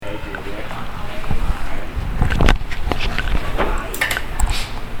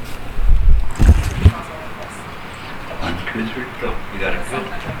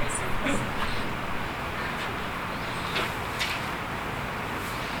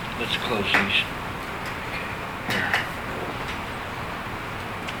let's close these.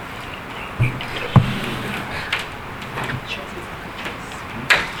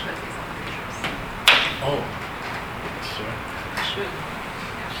 Oh. Sure. Should.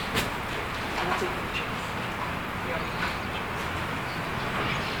 I'll take pictures.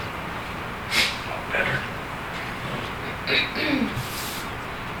 Better.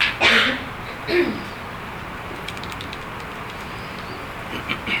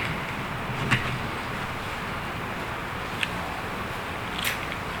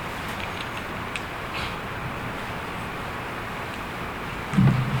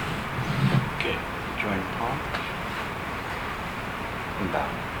 Okay, join palm and bow.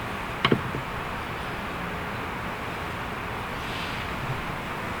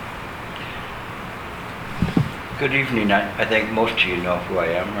 Good evening. I think most of you know who I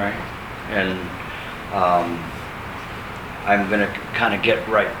am, right? And I'm going to kind of get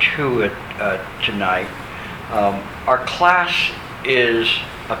right to it tonight. Our class is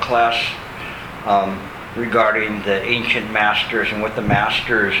a class regarding the ancient masters and what the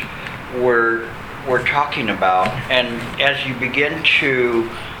masters were talking about. And as you begin to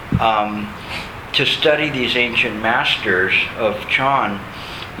study these ancient masters of Chan,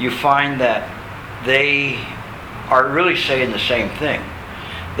 you find that they are really saying the same thing.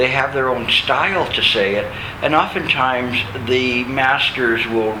 They have their own style to say it, and oftentimes the masters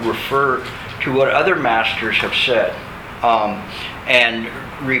will refer to what other masters have said and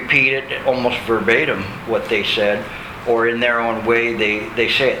repeat it almost verbatim what they said, or in their own way they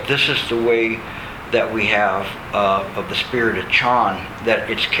say it. This is the way that we have of the spirit of Chan, that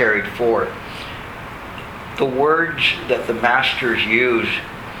it's carried forth. The words that the masters use,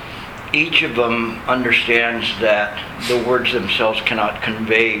 each of them understands that the words themselves cannot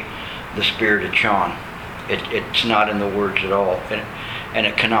convey the spirit of Chan. It's not in the words at all, and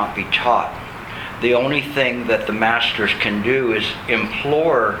it cannot be taught. The only thing that the masters can do is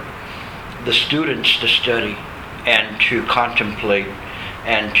implore the students to study and to contemplate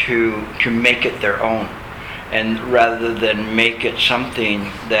and to make it their own. And rather than make it something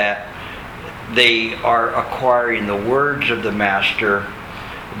that they are acquiring the words of the master,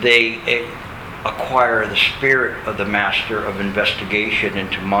 they acquire the spirit of the master of investigation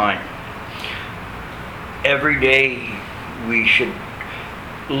into mind. Every day we should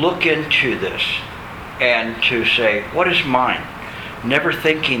look into this and to say, what is mind? Never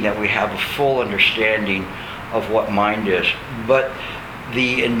thinking that we have a full understanding of what mind is, but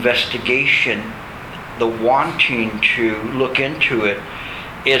the investigation, the wanting to look into it,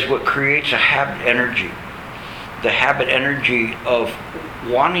 is what creates a habit energy. The habit energy of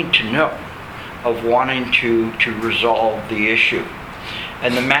wanting to know, of wanting to resolve the issue.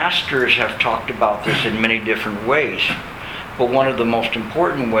 And the masters have talked about this in many different ways. But one of the most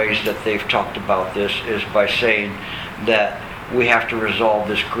important ways that they've talked about this is by saying that we have to resolve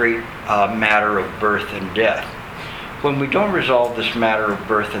this great matter of birth and death. When we don't resolve this matter of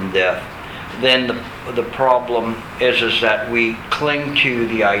birth and death, then the problem is that we cling to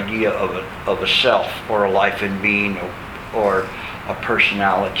the idea of a self, or a life and being, or a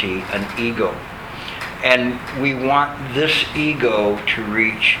personality, an ego. And we want this ego to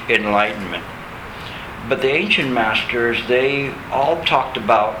reach enlightenment. But the ancient masters, they all talked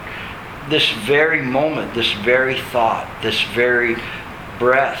about this very moment, this very thought, this very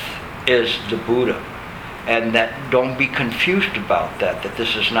breath is the Buddha. And that don't be confused about that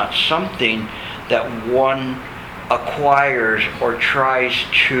this is not something that one acquires or tries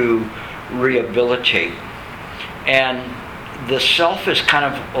to rehabilitate. And the self is kind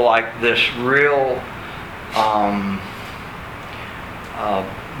of like this real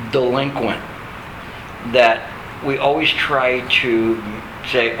delinquent that we always try to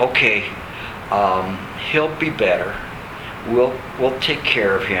say, okay, he'll be better. We'll take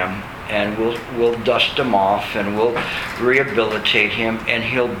care of him, and we'll dust him off, and we'll rehabilitate him, and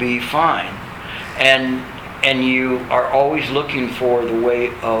he'll be fine. And you are always looking for the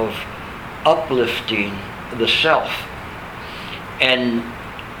way of uplifting the self. And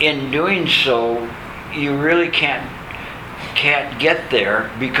in doing so, you really can't get there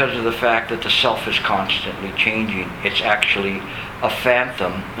because of the fact that the self is constantly changing. It's actually a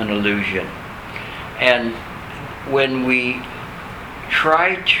phantom, an illusion. And when we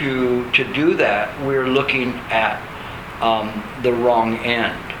try to do that, we're looking at the wrong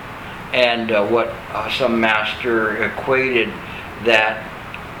end. And what some master equated that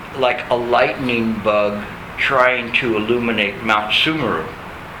like a lightning bug trying to illuminate Mount Sumeru.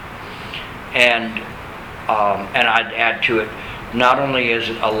 And I'd add to it, not only is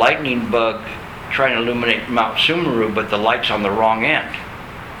it a lightning bug trying to illuminate Mount Sumeru, but the light's on the wrong end.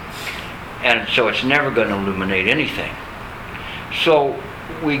 And so it's never going to illuminate anything. So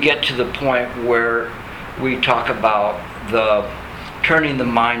we get to the point where we talk about the turning the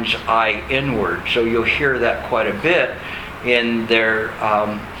mind's eye inward. So you'll hear that quite a bit in their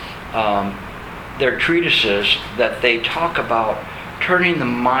treatises, that they talk about turning the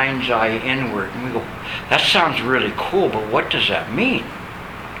mind's eye inward. And we go, that sounds really cool, but what does that mean?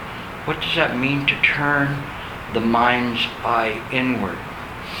 What does that mean to turn the mind's eye inward?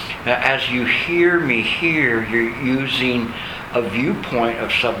 Now, as you hear me here, you're using a viewpoint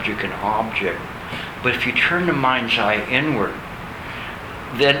of subject and object. But if you turn the mind's eye inward,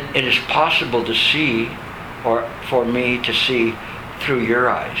 then it is possible to see, or for me to see, through your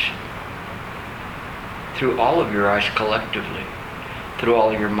eyes. Through all of your eyes collectively. Through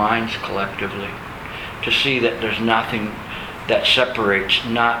all of your minds collectively. To see that there's nothing that separates,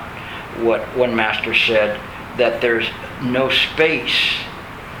 not what one master said, that there's no space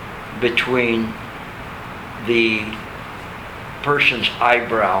between the person's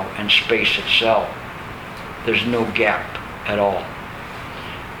eyebrow and space itself. There's no gap at all.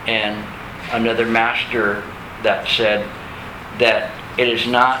 And another master that said that it is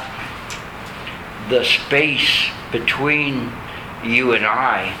not the space between you and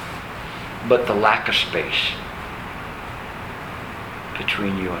I, but the lack of space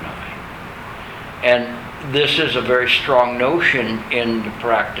between you and I. And this is a very strong notion in the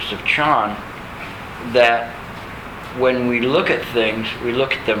practice of Chan, that when we look at things, we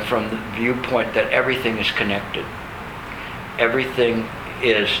look at them from the viewpoint that everything is connected. Everything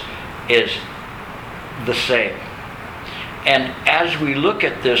is the same. And as we look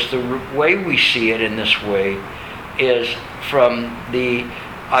at this, the way we see it in this way is from the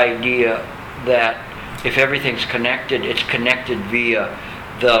idea that if everything's connected, it's connected via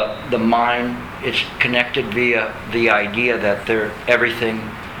the mind. It's connected via the idea that everything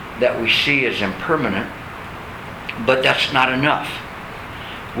that we see is impermanent. But that's not enough.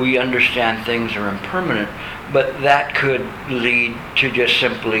 We understand things are impermanent, but that could lead to just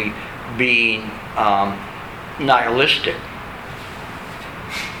simply being nihilistic.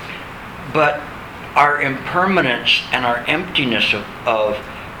 But our impermanence and our emptiness of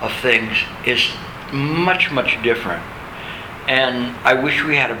things is much, much different. And I wish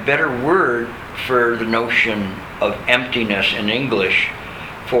we had a better word for the notion of emptiness in English,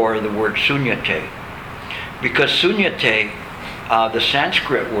 for the word sunyate. Because sunyate, the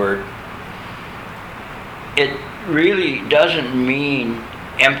Sanskrit word, it really doesn't mean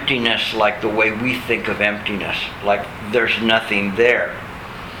emptiness like the way we think of emptiness, like there's nothing there.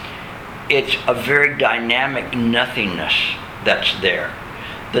 It's a very dynamic nothingness that's there.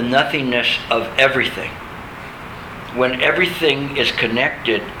 The nothingness of everything. When everything is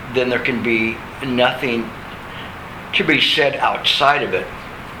connected, then there can be nothing to be said outside of it.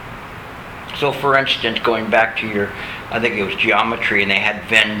 So for instance, going back to I think it was geometry, and they had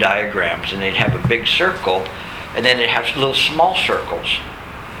Venn diagrams, and they'd have a big circle, and then they'd have little small circles.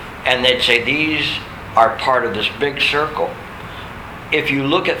 And they'd say, these are part of this big circle. If you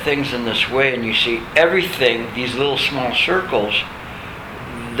look at things in this way and you see everything, these little small circles,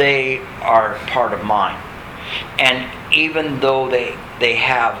 they are part of mind. And even though they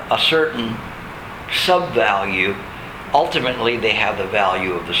have a certain sub-value, ultimately they have the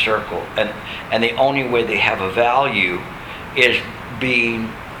value of the circle. And the only way they have a value is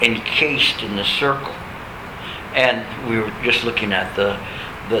being encased in the circle. And we were just looking at the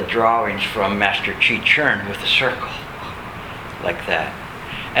drawings from Master Chi Chern with the circle, like that.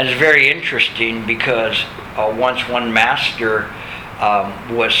 And it's very interesting because once one master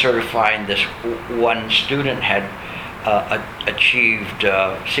was certifying this, one student had achieved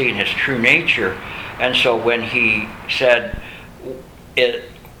seeing his true nature. And so when he said,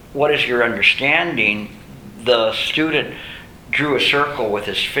 what is your understanding? The student drew a circle with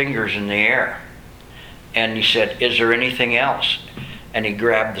his fingers in the air. And he said, is there anything else? And he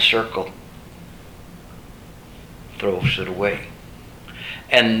grabbed the circle, throws it away.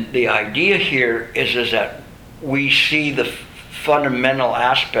 And the idea here is that we see the fundamental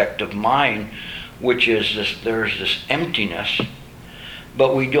aspect of mind, which is there's this emptiness,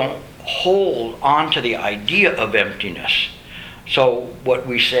 but we don't hold on to the idea of emptiness. So what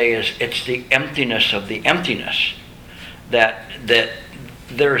we say is it's the emptiness of the emptiness, that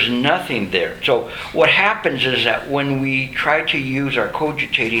there's nothing there. So what happens is that when we try to use our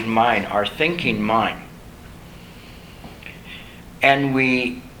cogitating mind, our thinking mind, and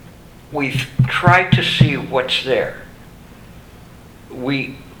we try to see what's there,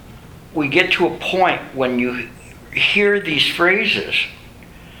 we get to a point when you hear these phrases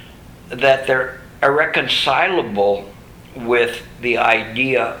that they're irreconcilable with the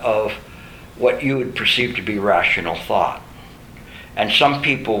idea of what you would perceive to be rational thought. And some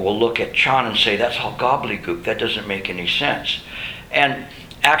people will look at Chan and say, that's all gobbledygook, that doesn't make any sense. And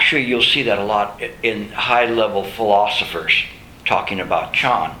actually you'll see that a lot in high-level philosophers talking about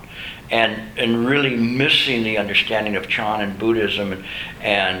Chan, and really missing the understanding of Chan and Buddhism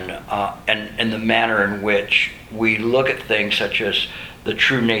and the manner in which we look at things such as the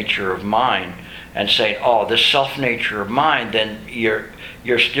true nature of mind and say, oh, this self-nature of mind, then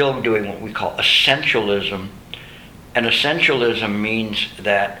you're still doing what we call essentialism. And essentialism means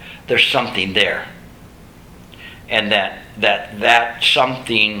that there's something there, and that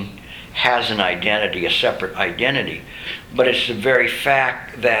something has an identity, a separate identity. But it's the very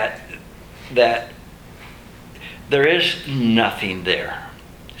fact that there is nothing there.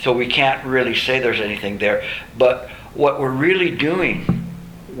 So we can't really say there's anything there. But what we're really doing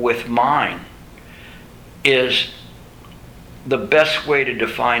with mind is, the best way to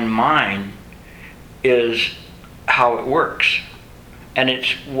define mind is how it works. And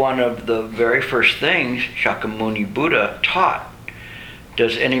it's one of the very first things Shakyamuni Buddha taught.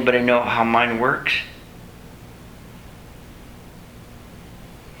 Does anybody know how mind works?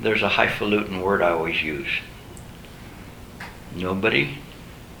 There's a highfalutin word I always use. Nobody?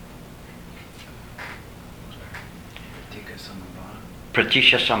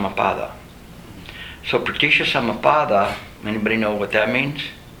 Pratisha Samappada. So Pratisha Samappada, anybody know what that means?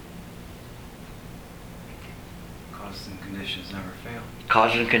 Causes and conditions never fail.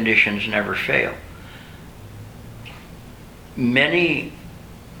 Causes and conditions never fail. Many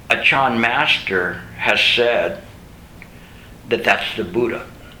a Chan master has said that that's the Buddha.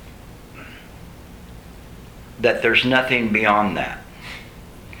 That there's nothing beyond that.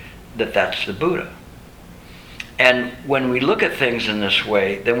 That that's the Buddha. And when we look at things in this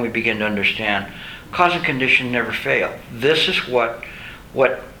way, then we begin to understand cause and condition never fail. This is what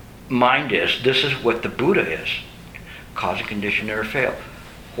mind is. This is what the Buddha is. Cause and condition never fail.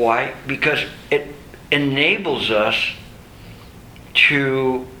 Why? Because it enables us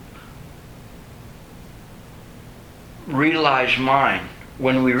to realize mind.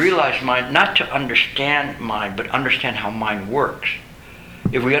 When we realize mind, not to understand mind, but understand how mind works.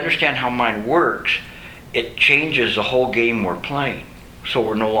 If we understand how mind works, it changes the whole game we're playing. So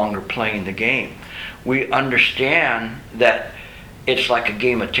we're no longer playing the game. We understand that it's like a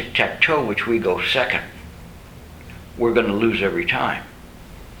game of tic-tac-toe, which we go second. We're going to lose every time.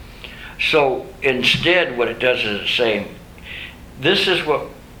 So instead, what it does is it's saying, this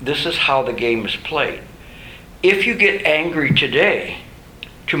is how the game is played. If you get angry today,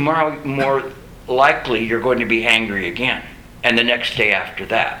 tomorrow more likely you're going to be angry again, and the next day after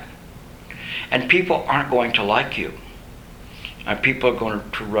that. And people aren't going to like you. And people are going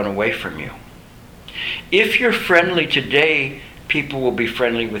to run away from you. If you're friendly today, people will be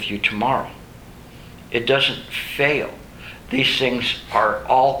friendly with you tomorrow. It doesn't fail. These things are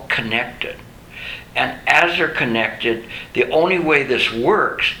all connected. And as they're connected, the only way this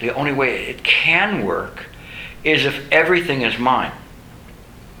works, the only way it can work, is if everything is mind.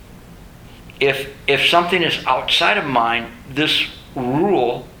 If something is outside of mind, this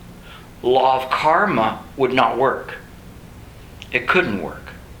rule, law of karma, would not work. It couldn't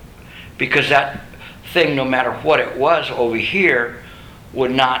work. Because that thing, no matter what it was over here,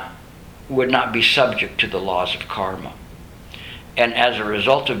 would not be subject to the laws of karma. And as a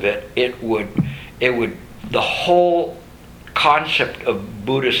result of it, it would the whole concept of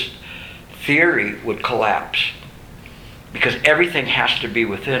Buddhist theory would collapse. Because everything has to be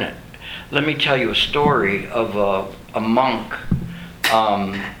within it. Let me tell you a story of a monk.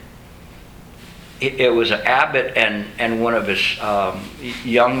 It was an abbot and one of his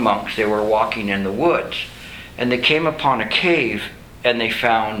young monks. They were walking in the woods, and they came upon a cave, and they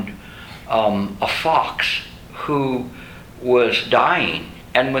found a fox who was dying.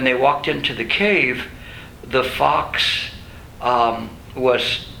 And when they walked into the cave, the fox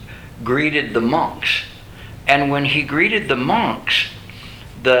greeted the monks. And when he greeted the monks,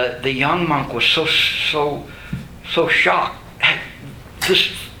 the young monk was so shocked. Hey,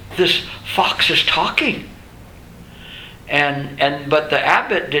 this fox is talking. But the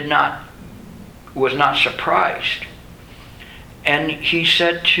abbot was not surprised. And he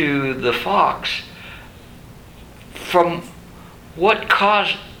said to the fox, from what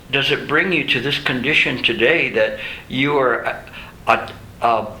cause does it bring you to this condition today that you are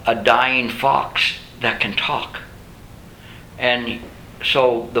a dying fox that can talk? And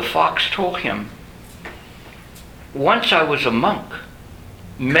so the fox told him, once I was a monk.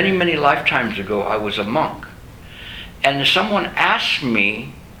 Many, many lifetimes ago, I was a monk. And someone asked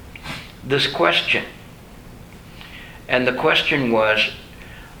me this question. And the question was,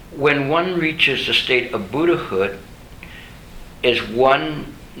 when one reaches the state of Buddhahood, is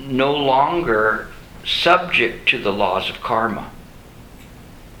one no longer subject to the laws of karma.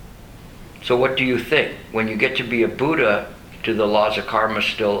 So what do you think? When you get to be a Buddha, do the laws of karma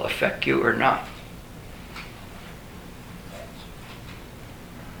still affect you or not?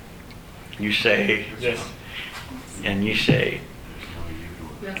 You say, Yes. and you say,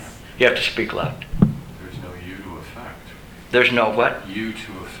 Yes. you have to speak loud. There's no you to affect. There's no what? You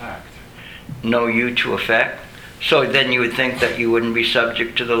to affect. No you to affect. So then you would think that you wouldn't be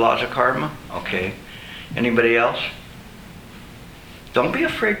subject to the laws of karma? Okay. Anybody else? Don't be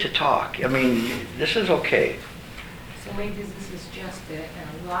afraid to talk. I mean, this is okay. So maybe this is just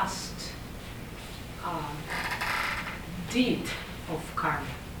a last deed of karma.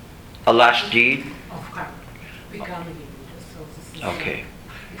 A last deed? Of karma. Becoming a Buddha. So this is Okay.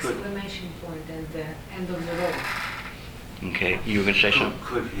 the exclamation point and the end of the road. Okay. You can say something?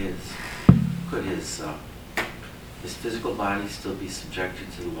 Could his physical body still be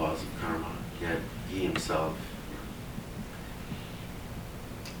subjected to the laws of karma, yet he himself,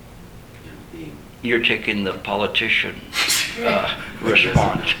 being... You're taking the politician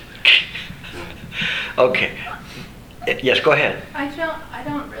response. Okay. Yes, go ahead. I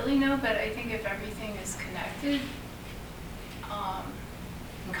don't really know, but I think if everything is connected,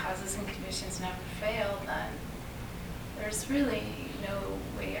 and causes and conditions never fail, then there's really no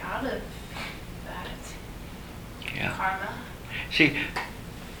way out of that Yeah. karma. See,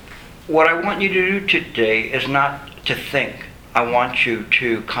 what I want you to do today is not to think. I want you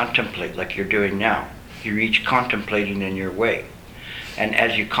to contemplate like you're doing now. You're each contemplating in your way. And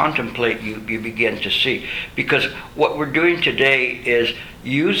as you contemplate, you begin to see. Because what we're doing today is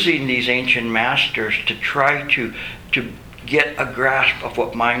using these ancient masters to try to get a grasp of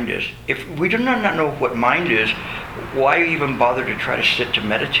what mind is. If we do not know what mind is, why even bother to try to sit to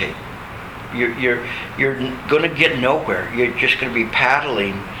meditate? You're going to get nowhere. You're just going to be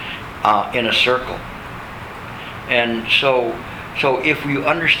paddling in a circle. And so if you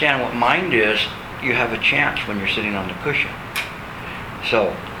understand what mind is, you have a chance when you're sitting on the cushion.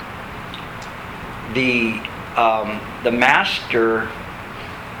 So the master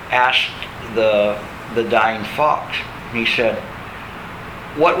asked the dying fox. He said,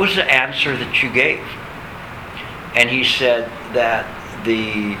 "What was the answer that you gave?" And he said that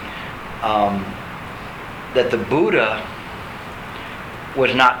the Buddha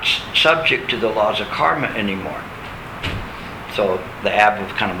was not subject to the laws of karma anymore. So the abbot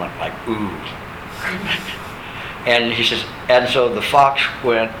kind of went like, ooh. And he says, and so the fox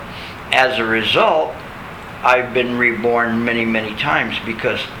went, as a result, I've been reborn many, many times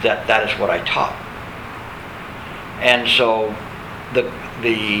because that is what I taught. And so the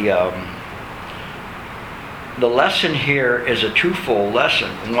lesson here is a twofold lesson.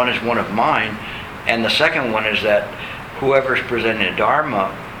 One is one of mine, and the second one is that whoever's presenting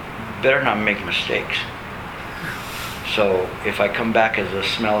Dharma better not make mistakes. So if I come back as a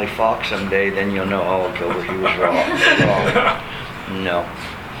smelly fox someday, then you'll know, oh, Gilbert, he was wrong. No.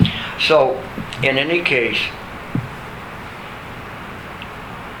 So in any case,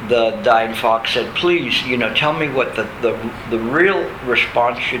 the dying fox said, please, tell me what the real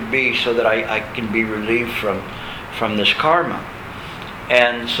response should be so that I can be relieved from this karma.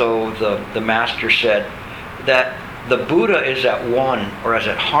 And so the master said that the Buddha is at one, or is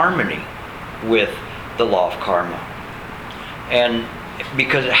at harmony with the law of karma. And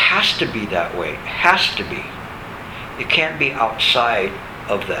because it has to be that way, it has to be. It can't be outside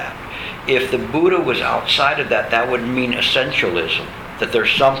of that. If the Buddha was outside of that, that would mean essentialism, that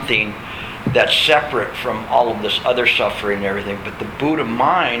there's something that's separate from all of this other suffering and everything. But the Buddha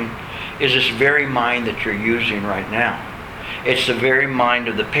mind is this very mind that you're using right now. It's the very mind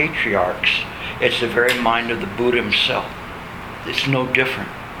of the patriarchs. It's the very mind of the Buddha himself. It's no different.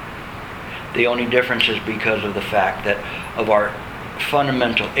 The only difference is because of the fact that of our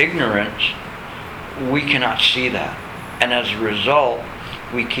fundamental ignorance, we cannot see that. And as a result,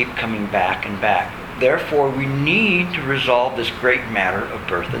 we keep coming back and back. Therefore, we need to resolve this great matter of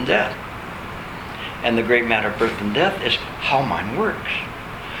birth and death. And the great matter of birth and death is how mind works.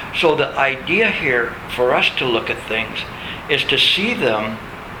 So the idea here for us to look at things is to see them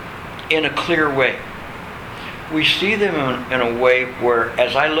in a clear way. We see them in a way where,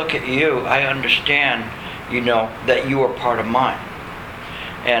 as I look at you, I understand, that you are part of mine.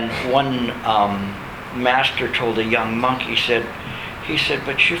 And one master told a young monk, he said,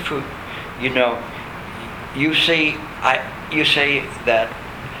 but Shifu, you say that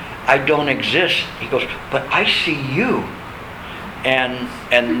I don't exist. He goes, but I see you. And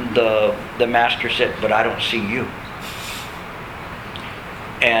the master said, but I don't see you.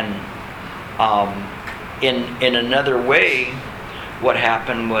 And in another way, what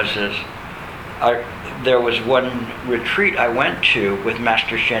happened was there was one retreat I went to with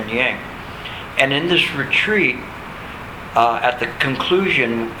Master Shen Yang. And in this retreat, at the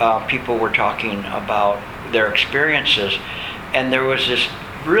conclusion, people were talking about their experiences. And there was this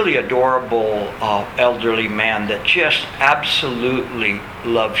really adorable elderly man that just absolutely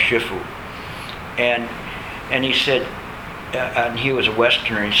loved Shifu. And he said, and he was a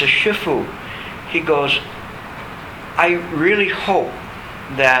Westerner, he says, Shifu, he goes, I really hope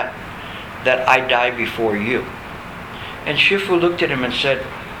that I die before you. And Shifu looked at him and said,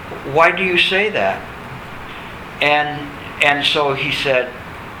 why do you say that? And so he said,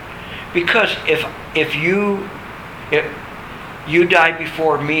 because if you die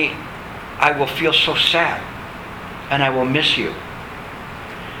before me, I will feel so sad and I will miss you.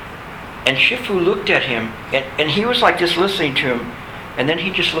 And Shifu looked at him, and he was like just listening to him, and then he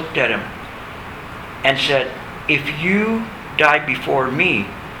just looked at him and said, if you die before me,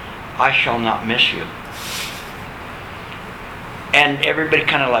 I shall not miss you. And everybody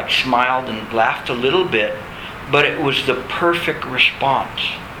kind of like smiled and laughed a little bit, but it was the perfect response.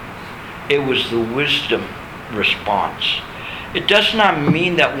 It was the wisdom response. It does not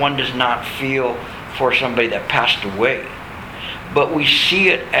mean that one does not feel for somebody that passed away, but we see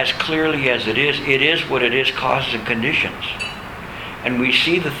it as clearly as it is. It is what it is, causes and conditions. And we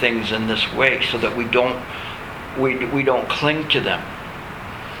see the things in this way so that we don't cling to them.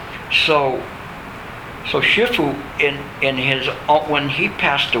 So Shifu, in his, when he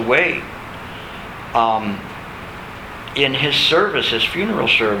passed away, in his service, his funeral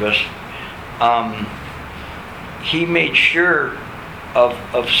service, he made sure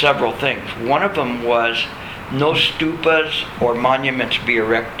of several things. One of them was no stupas or monuments be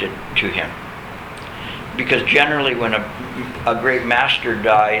erected to him. Because generally when a great master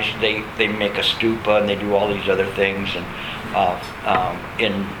dies, they make a stupa and they do all these other things and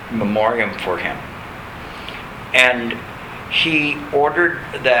in memoriam for him. And he ordered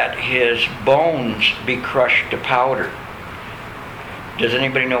that his bones be crushed to powder. Does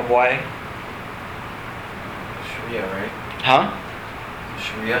anybody know why? Sharia, right? Huh?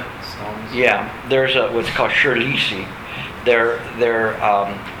 Sharia stones. Yeah, there's what's called shirlisi.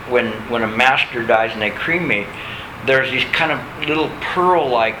 When a master dies and they cremate, there's these kind of little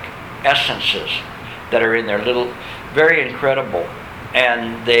pearl-like essences that are in there, little, very incredible,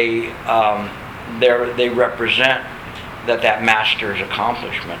 and they represent that master's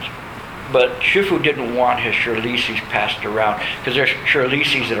accomplishments. But Shifu didn't want his shirlisis passed around, because there's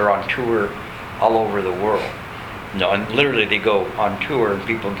shirlisis that are on tour all over the world. No, and literally they go on tour and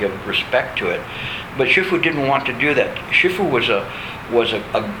people give respect to it. But Shifu didn't want to do that. Shifu was a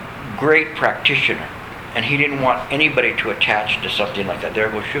great practitioner, and he didn't want anybody to attach to something like that. There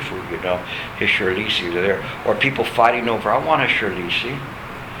goes Shifu, his shirlisi are there. Or people fighting over, I want a shirlisi.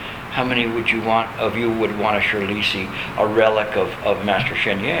 How many would you want a shirlisi, a relic of Master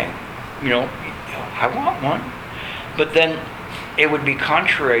Shen Yang? I want one. But then it would be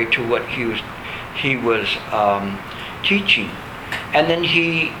contrary to what he was teaching. And then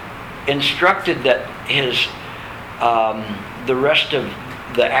he instructed that the rest of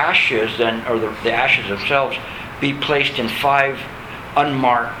the ashes, the ashes themselves, be placed in 5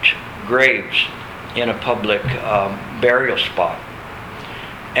 unmarked graves in a public burial spot.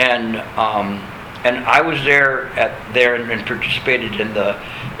 And I was there and participated in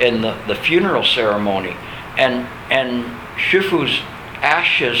the funeral ceremony. And Shifu's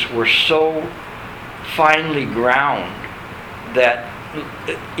ashes were so finely ground that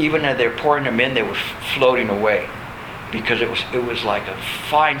even as they were pouring them in, they were floating away, because it was like a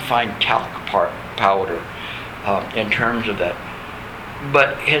fine talc powder in terms of that.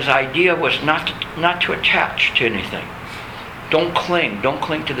 But his idea was not to attach to anything. Don't cling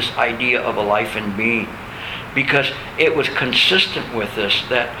to this idea of a life and being, because it was consistent with this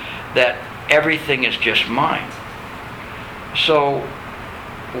that everything is just mine. So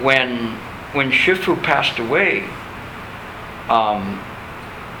when Shifu passed away,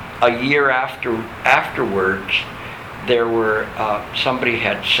 a year afterwards, there were somebody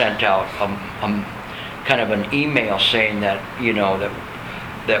had sent out kind of an email saying that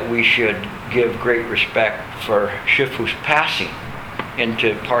that we should give great respect for Shifu's passing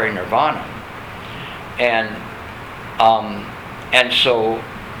into parinirvana, and so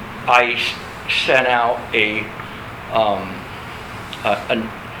I sent out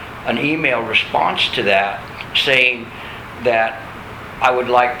an email response to that, saying that I would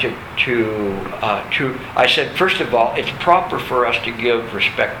like to I said, first of all, it's proper for us to give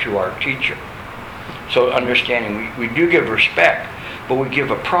respect to our teacher. So understanding, we do give respect, but we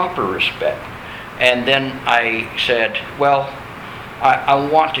give a proper respect. And then I said, well, I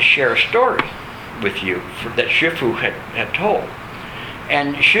want to share a story with you that Shifu had told.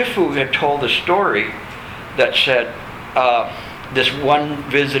 And Shifu had told a story that said this one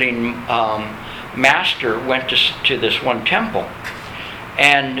visiting master went to this one temple.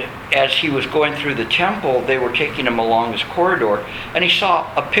 And as he was going through the temple, they were taking him along this corridor, and he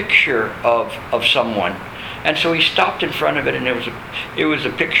saw a picture of someone. And so he stopped in front of it, and it was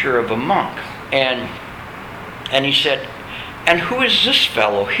a picture of a monk. And he said, "And who is this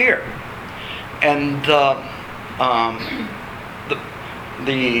fellow here?" And the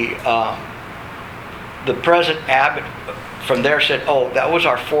present abbot from there said, "Oh, that was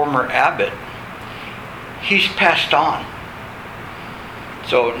our former abbot. He's passed on."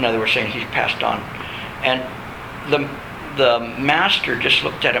 So in other words, saying he's passed on. And the master just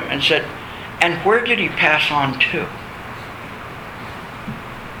looked at him and said, "And where did he pass on to?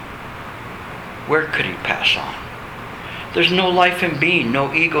 Where could he pass on? There's no life in being,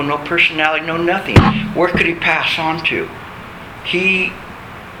 no ego, no personality, no nothing. Where could he pass on to?" He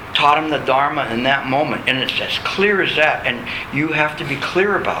taught him the Dharma in that moment, and it's as clear as that, and you have to be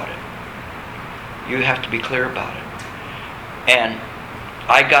clear about it. You have to be clear about it. And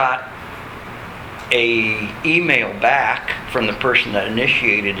I got a email back from the person that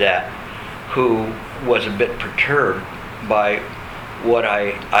initiated that, who was a bit perturbed by what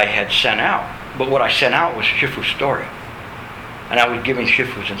I had sent out. But what I sent out was Shifu's story. And I was giving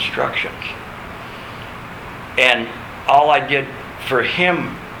Shifu's instructions. And all I did for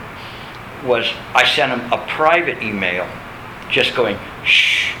him was I sent him a private email just going,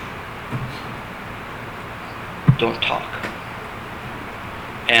 "Shh, don't talk."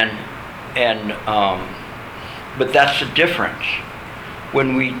 But that's the difference.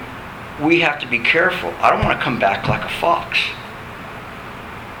 When we have to be careful. I don't want to come back like a fox.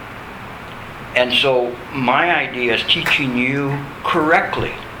 And so my idea is teaching you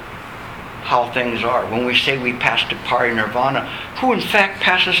correctly how things are. When we say we pass to parinirvana, who in fact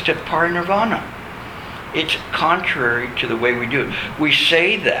passes to parinirvana? It's contrary to the way we do it. We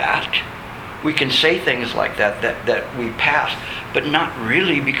say that, we can say things like that we pass, but not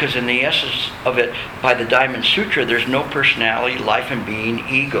really, because in the essence of it, by the Diamond Sutra, there's no personality, life and being,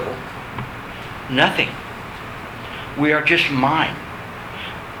 ego, nothing. We are just mind.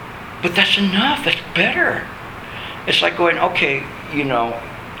 But that's enough, that's better. It's like going, okay, you're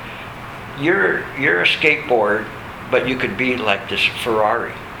a skateboard, but you could be like this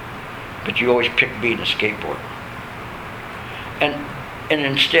Ferrari. But you always pick being a skateboard. And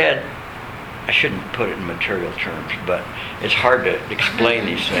instead, I shouldn't put it in material terms, but it's hard to explain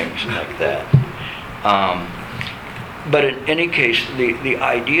these things like that. But in any case, the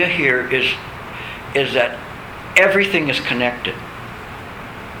idea here is that everything is connected.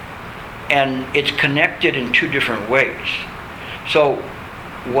 And it's connected in two different ways. So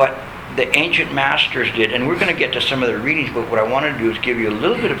what the ancient masters did, and we're going to get to some of the readings, but what I want to do is give you a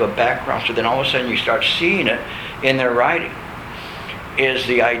little bit of a background, so then all of a sudden you start seeing it in their writing, is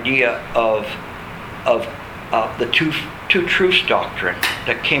the idea of the two truths doctrine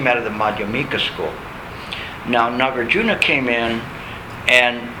that came out of the Madhyamika school. Now Nagarjuna came in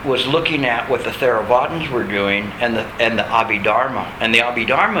and was looking at what the Theravadins were doing and the Abhidharma. And the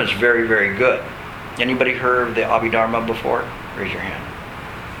Abhidharma is very, very good. Anybody heard of the Abhidharma before? Raise your hand.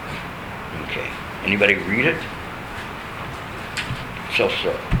 Okay. Anybody read it? So.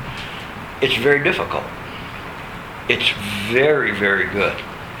 It's very difficult. It's very, very good.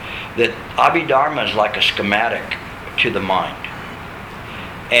 The Abhidharma is like a schematic to the mind.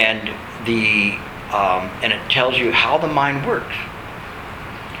 And it tells you how the mind works.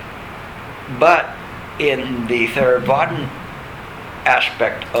 But in the Theravada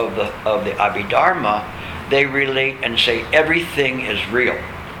aspect of the Abhidharma, they relate and say everything is real.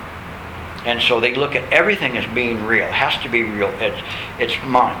 And so they look at everything as being real. It has to be real. It's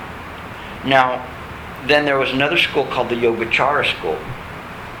mind. Now, then there was another school called the Yogacara school.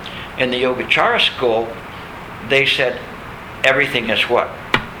 In the Yogacara school, they said everything is what?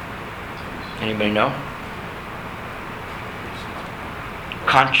 Anybody know?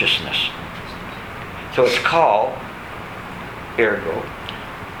 Consciousness. So it's called, ergo,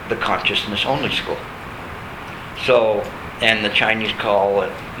 the consciousness only school. So, and the Chinese call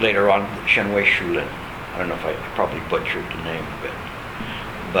it later on Shenwei Shulen. I don't know if I probably butchered the name of it,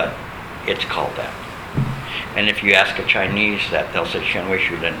 but it's called that. And if you ask a Chinese that, they'll say Shenwei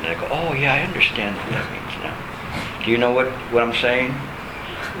Shulen, and they go, "Oh yeah, I understand what that means now." Do you know what I'm saying?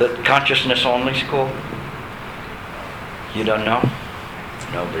 The consciousness only school? You don't know?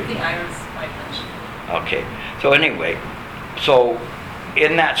 Nobody? The Iris White. Okay. So anyway, so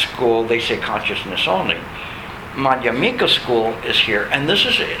in that school, they say consciousness only. Madhyamika school is here, and this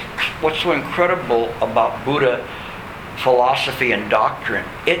is it. What's so incredible about Buddha philosophy and doctrine.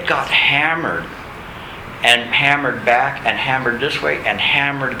 It got hammered, and hammered back, and hammered this way, and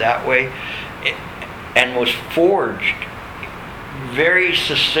hammered that way, and was forged very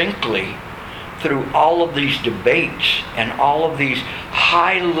succinctly through all of these debates and all of these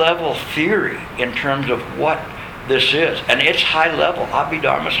high-level theory in terms of what this is. And it's high level.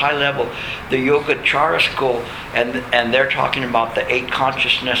 Abhidharma's high level. The Yogacara school, and they're talking about the 8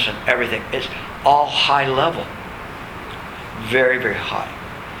 consciousness and everything. It's all high level. Very, very high.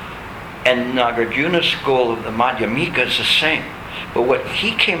 And Nagarjuna's school of the Madhyamika is the same. But what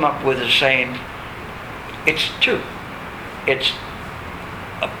he came up with is saying, it's 2. It's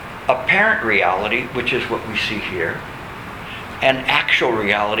apparent reality, which is what we see here, and actual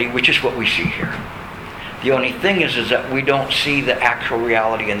reality, which is what we see here. The only thing is that we don't see the actual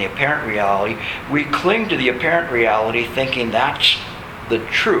reality and the apparent reality. We cling to the apparent reality thinking that's the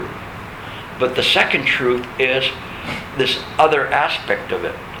truth. But the second truth is this other aspect of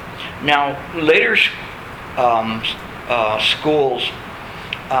it. Now, later schools,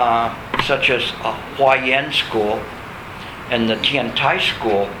 such as Huayan school and the Tian Tai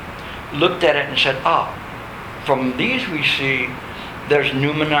school, looked at it and said, from these we see there's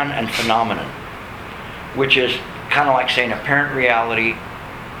noumenon and phenomenon, which is kind of like saying apparent reality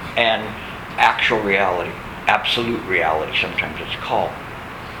and actual reality, absolute reality, sometimes it's called.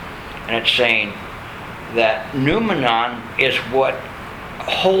 And it's saying that noumenon is what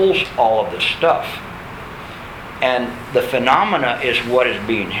holds all of this stuff, and the phenomena is what is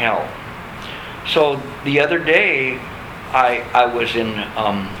being held. So the other day, I was in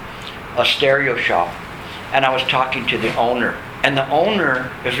a stereo shop, and I was talking to the owner. And the owner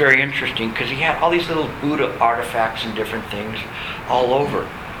is very interesting because he had all these little Buddha artifacts and different things all over.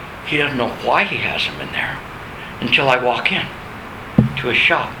 He doesn't know why he has them in there until I walk in to his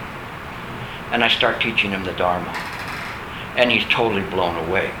shop. And I start teaching him the Dharma. And he's totally blown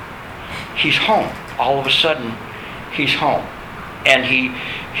away. He's home. All of a sudden, he's home. And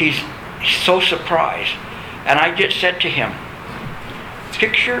he's so surprised. And I just said to him,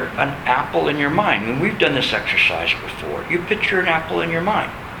 picture an apple in your mind. And we've done this exercise before. You picture an apple in your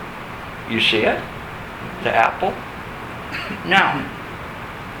mind. You see it? The apple? Now,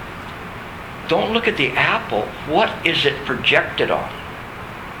 don't look at the apple. What is it projected on?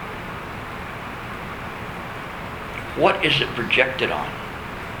 What is it projected on?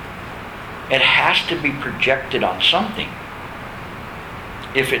 It has to be projected on something.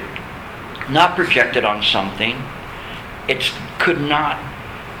 If it's not projected on something, it could not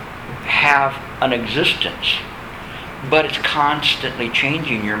have an existence. But it's constantly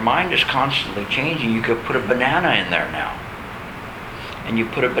changing. Your mind is constantly changing. You could put a banana in there now. And you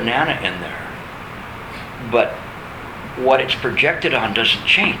put a banana in there. But what it's projected on doesn't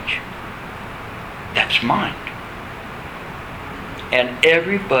change. That's mind. And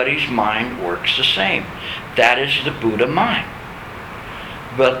everybody's mind works the same. That is the Buddha mind.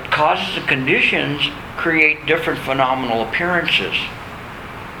 But causes and conditions create different phenomenal appearances.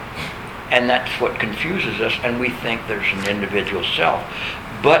 And that's what confuses us, and we think there's an individual self.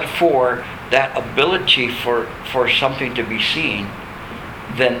 But for that ability for something to be seen,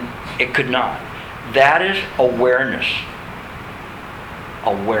 then it could not. That is awareness.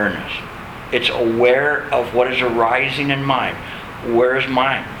 Awareness. It's aware of what is arising in mind. Where is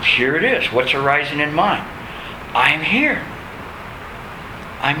mind? Here it is. What's arising in mind? I'm here.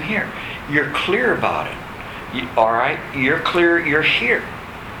 I'm here. You're clear about it. All right? You're clear. You're here.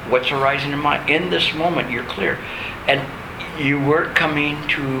 What's arising in mind? In this moment, you're clear. And you weren't coming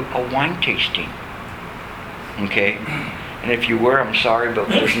to a wine tasting. Okay? And if you were, I'm sorry, but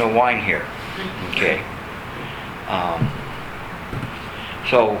there's no wine here. Okay?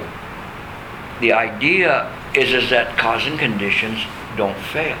 So, the idea is that cause and conditions don't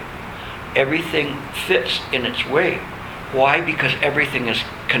fail. Everything fits in its way. Why? Because everything is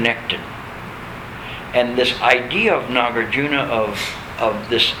connected. And this idea of Nagarjuna of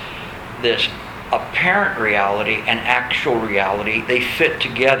this apparent reality and actual reality, they fit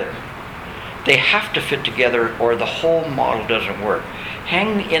together. They have to fit together or the whole model doesn't work.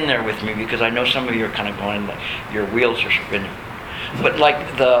 Hang in there with me because I know some of you are kind of going, your wheels are spinning. But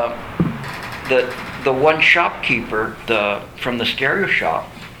like the one shopkeeper from the stereo shop,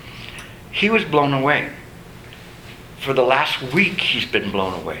 he was blown away. For the last week, he's been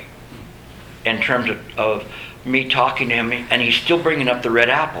blown away in terms of me talking to him, and he's still bringing up the red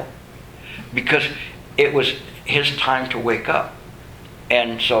apple because it was his time to wake up.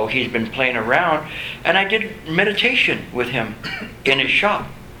 And so he's been playing around, and I did meditation with him in his shop.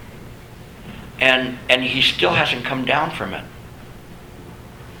 And he still hasn't come down from it,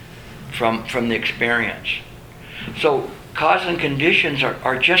 from the experience. So cause and conditions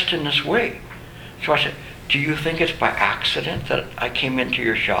are just in this way. So I said, do you think it's by accident that I came into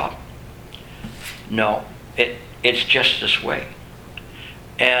your shop? No, it's just this way.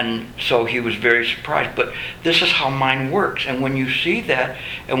 And so he was very surprised. But this is how mind works. And when you see that,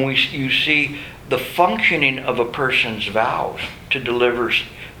 and you see the functioning of a person's vows to deliver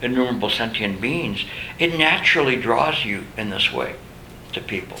innumerable sentient beings, it naturally draws you in this way to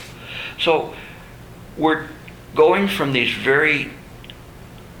people. So we're going from these very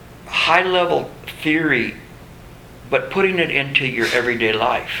high-level theory, but putting it into your everyday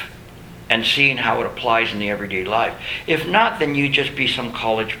life and seeing how it applies in the everyday life. If not, then you just be some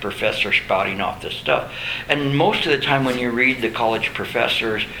college professor spouting off this stuff. And most of the time when you read the college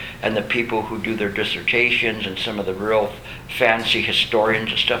professors and the people who do their dissertations and some of the real fancy historians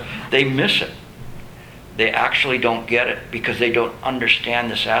and stuff, they miss it. They actually don't get it because they don't understand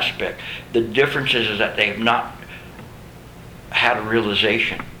this aspect. The difference is that they have not had a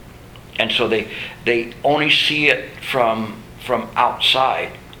realization. And so they only see it from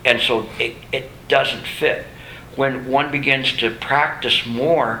outside. And so it doesn't fit. When one begins to practice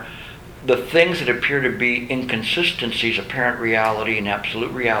more, the things that appear to be inconsistencies, apparent reality and absolute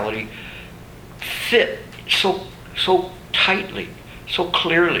reality, fit so tightly, so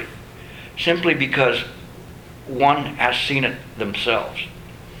clearly, simply because one has seen it themselves.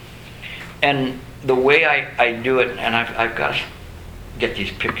 And the way I do it, and I've got to get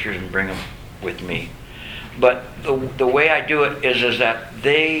these pictures and bring them with me. But the way I do it is that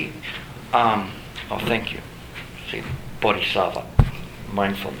they, thank you. See, Bodhisattva,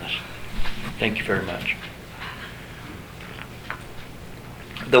 mindfulness. Thank you very much.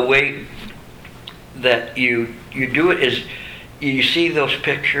 The way that you do it is, you see those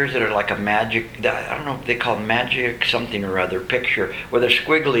pictures that are like a magic, I don't know what they call magic something or other picture, where there's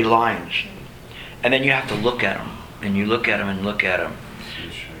squiggly lines. And then you have to look at them, and you look at them and look at them.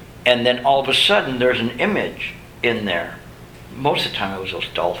 And then all of a sudden there's an image in there. Most of the time it was those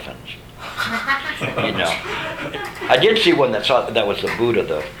dolphins. You know. I did see one that was the Buddha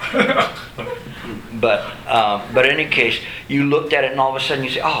though. But in any case, you looked at it and all of a sudden you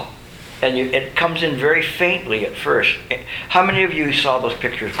say, oh, and it comes in very faintly at first. How many of you saw those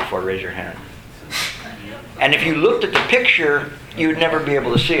pictures before? Raise your hand. And if you looked at the picture, you'd never be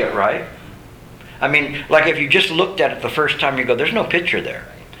able to see it, right? I mean, like if you just looked at it the first time, you go, there's no picture there.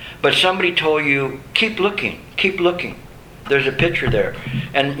 But somebody told you, keep looking, there's a picture there.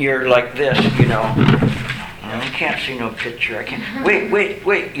 And you're like this, you know, I can't see no picture, I can't,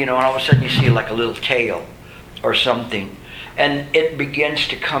 wait, you know, and all of a sudden you see like a little tail or something. And it begins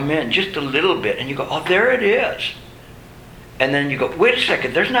to come in just a little bit, and you go, oh, there it is. And then you go, wait a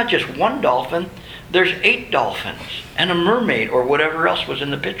second, there's not just one dolphin, there's 8 dolphins and a mermaid or whatever else was in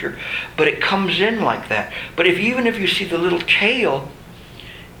the picture. But it comes in like that. But even if you see the little tail,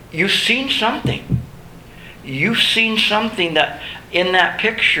 you've seen something. You've seen something that in that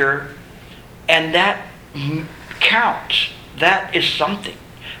picture, and that counts. That is something.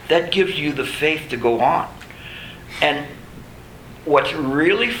 That gives you the faith to go on. And what's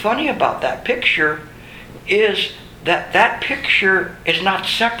really funny about that picture is that picture is not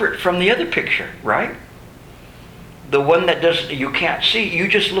separate from the other picture, right? The one that you can't see, you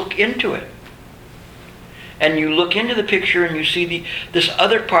just look into it. And you look into the picture and you see this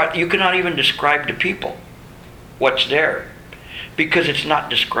other part you cannot even describe to people what's there, because it's not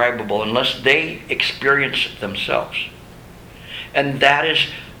describable unless they experience it themselves. And that is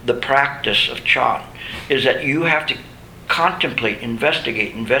the practice of Chan, is that you have to contemplate,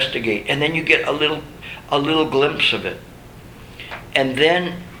 investigate, and then you get a little glimpse of it. And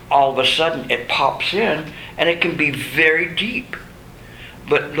then all of a sudden it pops in, and it can be very deep.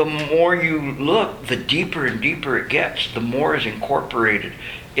 But the more you look, the deeper and deeper it gets. The more is incorporated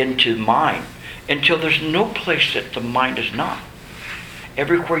into mind, until there's no place that the mind is not.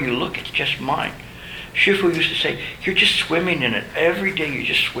 Everywhere you look, it's just mind. Shifu used to say, you're just swimming in it. Every day you're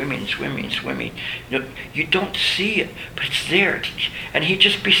just swimming. You don't see it, but it's there. And he'd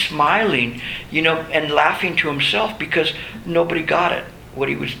just be smiling, and laughing to himself because nobody got it, what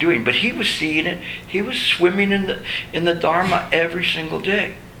he was doing. But he was seeing it. He was swimming in the Dharma every single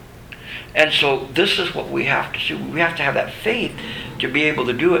day. And so this is what we have to do. We have to have that faith to be able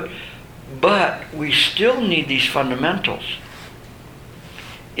to do it. But we still need these fundamentals.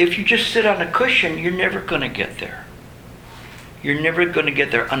 If you just sit on a cushion, you're never going to get there. You're never going to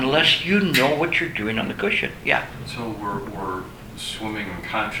get there unless you know what you're doing on the cushion. Yeah. So we're swimming in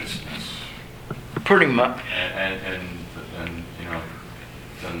consciousness. Pretty much. And you know,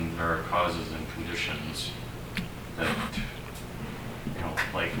 then there are causes and conditions that, you know,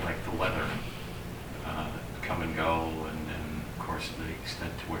 like the weather, come and go, and of course the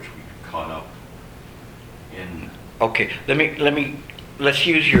extent to which we get caught up in. Okay, let's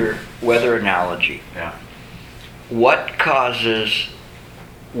use your weather analogy. Yeah. What causes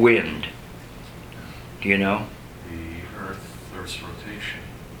wind? Do you know? The Earth's rotation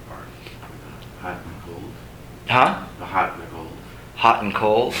part. Hot and cold. Huh? The hot and the cold. Hot and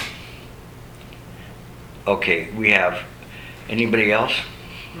cold? Okay, we have, anybody else?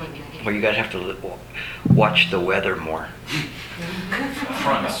 Well, you guys have to watch the weather more.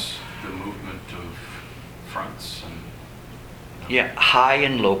 Fronts, the movement of fronts and. Yeah, high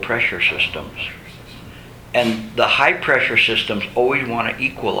and low pressure systems. And the high pressure systems always want to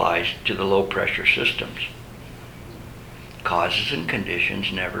equalize to the low pressure systems. Causes and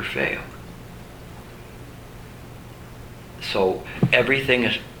conditions never fail. So everything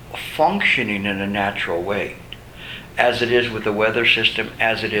is functioning in a natural way, as it is with the weather system,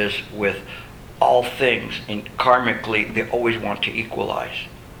 as it is with all things. And karmically, they always want to equalize.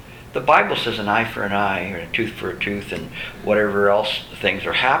 The Bible says an eye for an eye, or a tooth for a tooth, and whatever else things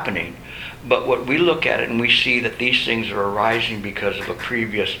are happening. But what we look at it and we see that these things are arising because of a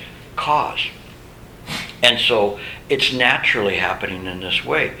previous cause. And so it's naturally happening in this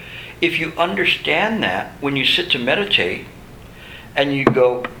way. If you understand that, when you sit to meditate and you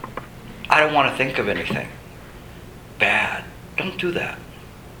go, I don't want to think of anything bad, don't do that.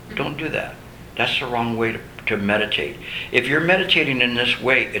 Don't do that. That's the wrong way to meditate. If you're meditating in this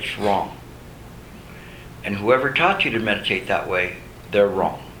way, it's wrong. And whoever taught you to meditate that way, they're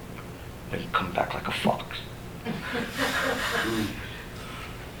wrong. Then come back like a fox.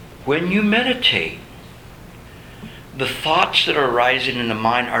 When you meditate, the thoughts that are arising in the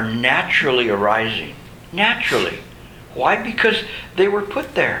mind are naturally arising. Naturally. Why? Because they were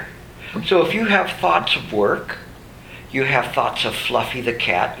put there. So if you have thoughts of work, you have thoughts of Fluffy the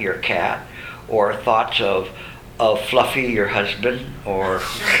cat, your cat, or thoughts of Fluffy, your husband, or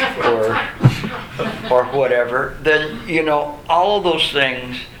whatever, then, you know, all of those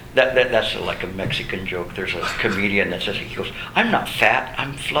things, that's like a Mexican joke. There's a comedian that says, he goes, I'm not fat,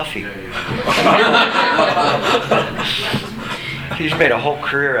 I'm fluffy. He's made a whole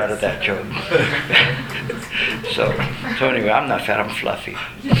career out of that joke. So anyway, I'm not fat, I'm fluffy.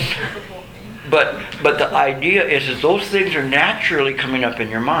 But the idea is that those things are naturally coming up in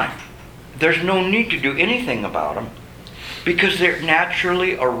your mind. There's no need to do anything about them because they're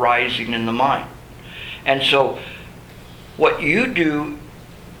naturally arising in the mind. And so what you do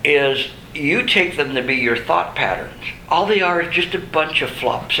is you take them to be your thought patterns. All they are is just a bunch of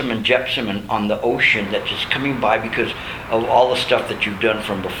flopsum and jepsum on the ocean that's just coming by because of all the stuff that you've done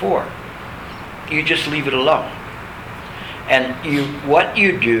from before. You just leave it alone. And what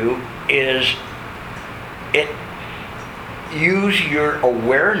you do is use your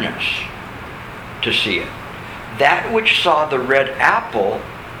awareness to see it. That which saw the red apple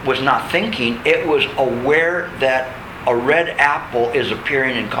was not thinking, it was aware that a red apple is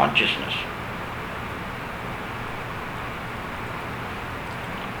appearing in consciousness.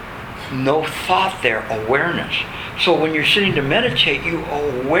 No thought there, awareness. So when you're sitting to meditate, you're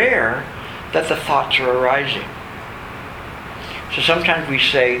aware that the thoughts are arising. So sometimes we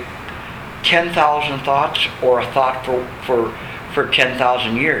say 10,000 thoughts or a thought for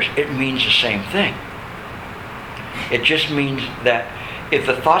 10,000 years. It means the same thing. It just means that if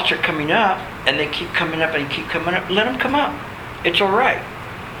the thoughts are coming up and they keep coming up and keep coming up, let them come up. It's all right.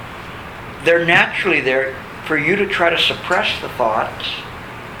 They're naturally there. For you to try to suppress the thoughts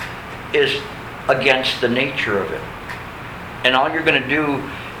is against the nature of it. And all you're going to do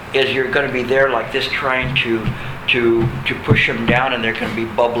is you're going to be there like this trying to push them down, and they're going to be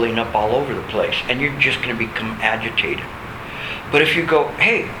bubbling up all over the place. And you're just going to become agitated. But if you go,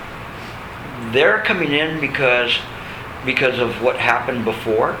 hey, they're coming in because of what happened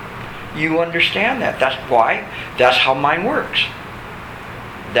before, you understand that. That's why. That's how mind works.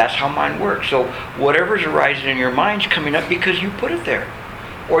 That's how mind works. So whatever's arising in your mind's coming up because you put it there.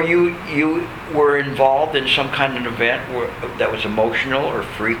 Or you were involved in some kind of event that was emotional or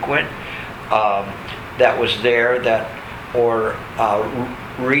frequent, that was there, or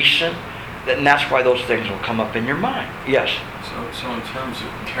recent, and that's why those things will come up in your mind. Yes? So in terms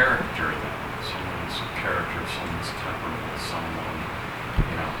of character, then, someone's character, someone's temperament, someone,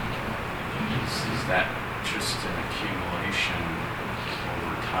 you know, is that just an accumulation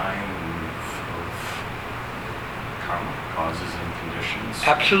over time of karma, causes and conditions?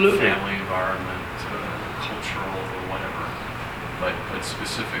 Absolutely. Family, environment, cultural, or whatever. but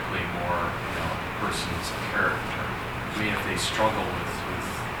specifically more, a person's character. I mean, if they struggle with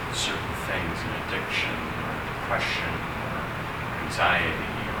certain things, an addiction or depression or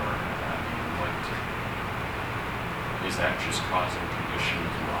anxiety or, what, is that just causing condition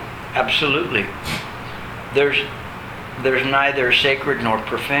as well? Absolutely. There's neither sacred nor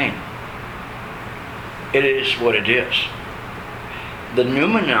profane. It is what it is. The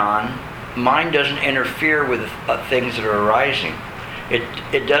noumenon, mind doesn't interfere with things that are arising.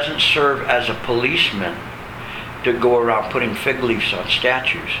 It doesn't serve as a policeman to go around putting fig leaves on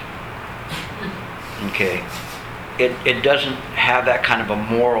statues. Okay? It doesn't have that kind of a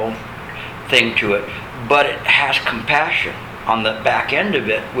moral thing to it, but it has compassion. On the back end of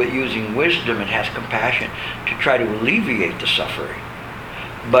it, with using wisdom, it has compassion to try to alleviate the suffering.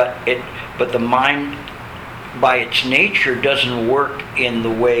 But the mind, by its nature, doesn't work in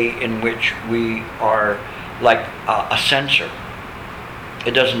the way in which we are like a censor.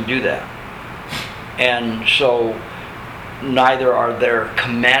 It doesn't do that. And so neither are there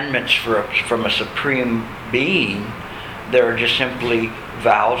commandments from a supreme being. There are just simply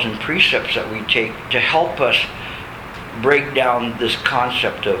vows and precepts that we take to help us break down this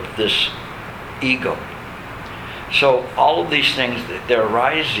concept of this ego. So all of these things, they're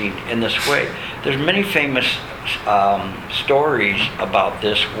arising in this way. There's many famous stories about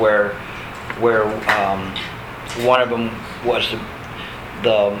this where one of them was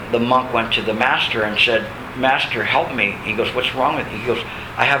the monk went to the master and said, "Master, help me." He goes, "What's wrong with you?" He goes,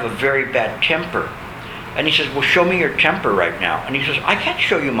 "I have a very bad temper." And he says, "Well, show me your temper right now." And he says, "I can't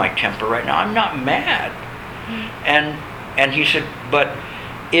show you my temper right now. I'm not mad." And he said, "But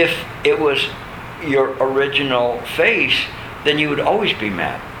if it was your original face, then you would always be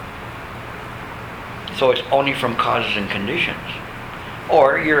mad. So it's only from causes and conditions."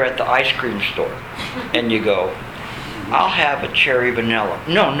 Or you're at the ice cream store and you go, "I'll have a cherry vanilla."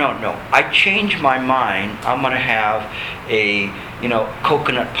 No. I changed my mind. I'm going to have a,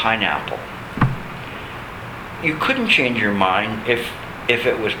 coconut pineapple. You couldn't change your mind if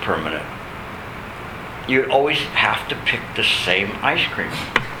it was permanent. You always have to pick the same ice cream.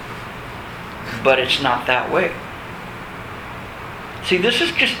 But it's not that way. See, this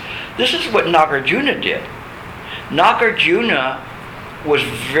is what Nagarjuna did. Nagarjuna was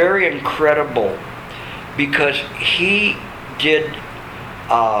very incredible because he did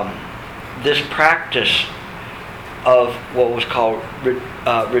this practice of what was called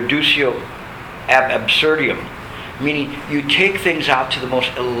reductio ab absurdum, meaning you take things out to the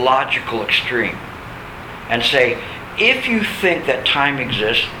most illogical extreme and say, if you think that time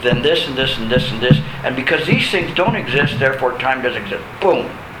exists, then this and this and this and this, and because these things don't exist, therefore time doesn't exist. Boom.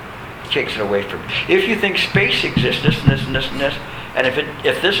 Takes it away from you. If you think space exists, this and this and this and this, and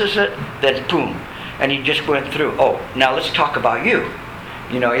if this is it, then boom. And he just went through, now let's talk about you.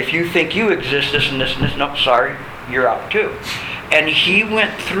 If you think you exist, this and this and this, no, sorry, you're out too. And he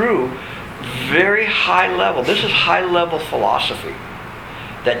went through very high level. This is high level philosophy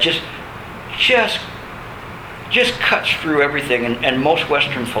that just cuts through everything, and most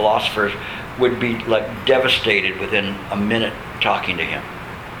Western philosophers would be like devastated within a minute talking to him,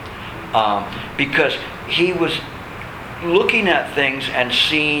 because he was looking at things and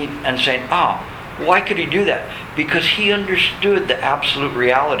seeing and saying, why could he do that? Because he understood the absolute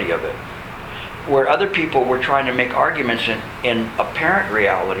reality of it, where other people were trying to make arguments in apparent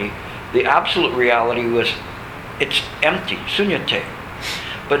reality. The absolute reality was, it's empty, sunyate.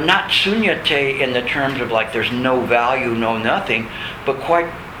 But not sunyate in the terms of like there's no value, no nothing, but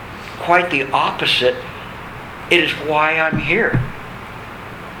quite the opposite. It is why I'm here.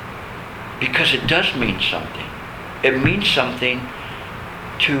 Because it does mean something. It means something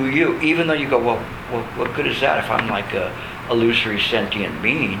to you, even though you go, well, what good is that if I'm like a illusory sentient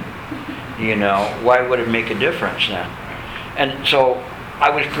being? Why would it make a difference then? And so I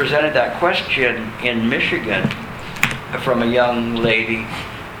was presented that question in Michigan from a young lady,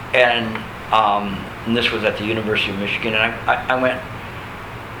 and this was at the University of Michigan, and I went,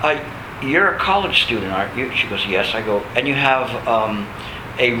 you're a college student, aren't you? She goes, yes. I go, and you have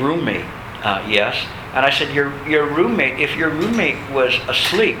a roommate? Yes. And I said, your roommate, if your roommate was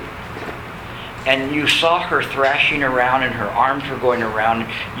asleep and you saw her thrashing around and her arms were going around,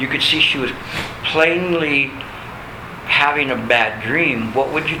 you could see she was plainly having a bad dream,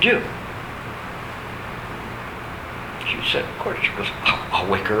 what would you do? She said, of course. She goes, I'll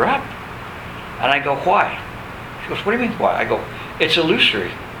wake her up. And I go, why? She goes, what do you mean why? I go, it's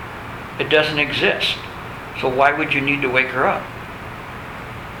illusory. It doesn't exist. So why would you need to wake her up?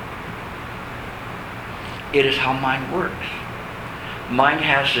 It is how mind works. Mind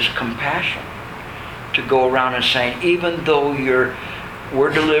has this compassion. to go around and saying, even though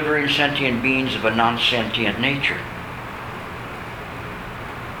we're delivering sentient beings of a non-sentient nature.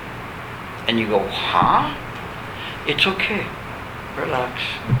 And you go, huh? It's okay. Relax.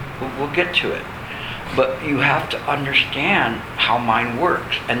 We'll get to it. But you have to understand how mind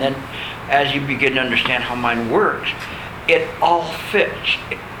works. And then as you begin to understand how mind works, it all fits.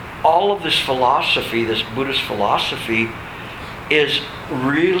 All of this philosophy, this Buddhist philosophy, is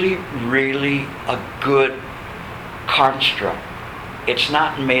really, really a good construct. It's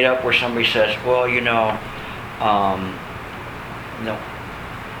not made up where somebody says, well, no.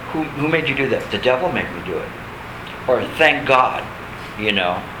 Who made you do that? The devil made me do it. Or thank God,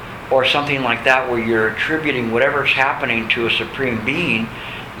 or something like that, where you're attributing whatever's happening to a supreme being,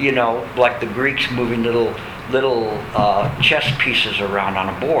 like the Greeks moving little chess pieces around on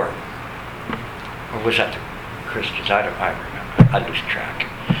a board. Or was that the Christians? I remember. I lose track.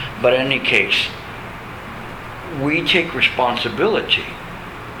 But in any case, we take responsibility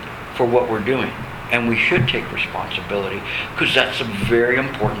for what we're doing. And we should take responsibility, because that's a very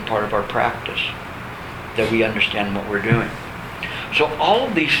important part of our practice, that we understand what we're doing. So all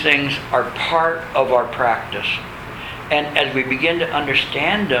of these things are part of our practice. And as we begin to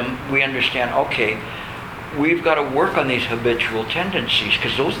understand them, we understand, okay, we've got to work on these habitual tendencies,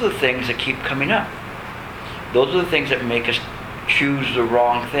 because those are the things that keep coming up. Those are the things that make us choose the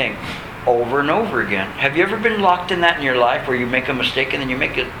wrong thing over and over again. Have you ever been locked in that in your life, where you make a mistake and then you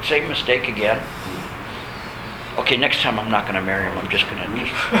make the same mistake again? Okay, next time I'm not going to marry him. I'm just going to date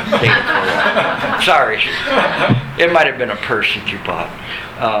him for a while. Sorry. It might have been a purse that you bought.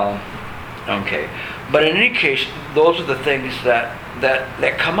 Okay. But in any case, those are the things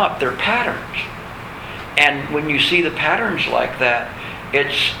that come up. They're patterns. And when you see the patterns like that,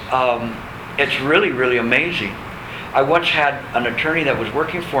 it's really, really amazing. I once had an attorney that was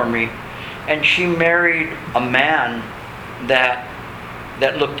working for me, and she married a man that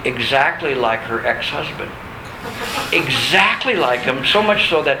looked exactly like her ex-husband. Exactly like him, so much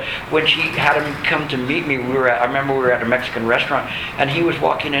so that when she had him come to meet me, I remember we were at a Mexican restaurant, and he was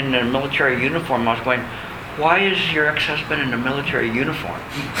walking in a military uniform. I was going, why is your ex-husband in a military uniform?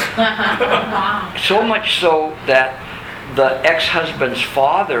 So much so that the ex-husband's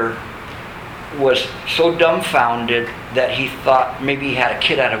father was so dumbfounded that he thought maybe he had a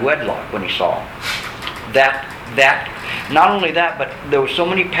kid out of wedlock when he saw him. Not only that, but there were so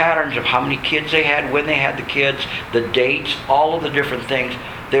many patterns of how many kids they had, when they had the kids, the dates, all of the different things.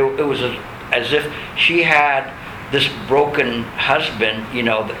 It was as if she had this broken husband,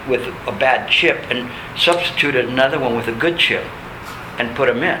 with a bad chip, and substituted another one with a good chip and put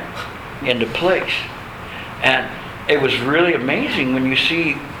him into place. And it was really amazing when you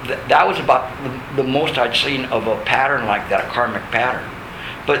see that was about the most I'd seen of a pattern like that, a karmic pattern.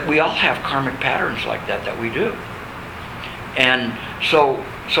 But we all have karmic patterns like that we do. And so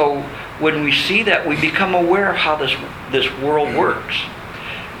when we see that, we become aware of how this world works.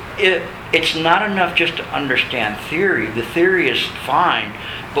 It's not enough just to understand theory. The theory is fine,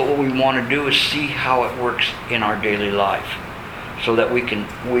 but what we want to do is see how it works in our daily life, so that we can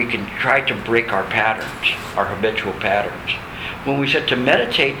try to break our patterns, our habitual patterns. When we sit to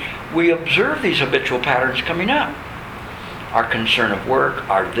meditate, we observe these habitual patterns coming up. Our concern of work,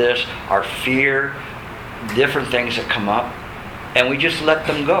 our fear, different things that come up, and we just let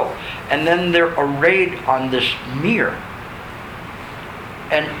them go. And then they're arrayed on this mirror.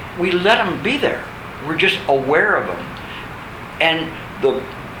 And we let them be there. We're just aware of them. And the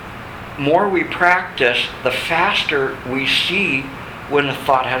more we practice, the faster we see when a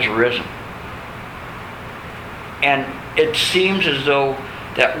thought has arisen. And it seems as though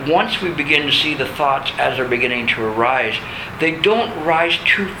that once we begin to see the thoughts as they're beginning to arise, they don't rise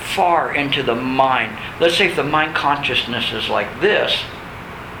too far into the mind. Let's say if the mind consciousness is like this,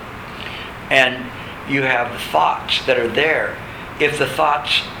 and you have the thoughts that are there. If the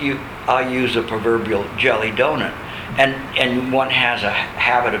thoughts, I'll use a proverbial jelly donut, and one has a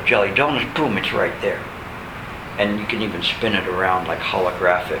habit of jelly donuts, boom, it's right there. And you can even spin it around like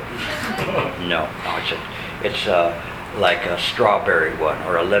holographic. No, it's like a strawberry one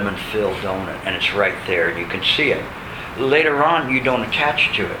or a lemon-filled donut, and it's right there, and you can see it. Later on, you don't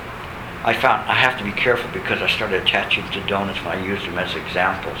attach to it. I found I have to be careful because I started attaching to donuts when I used them as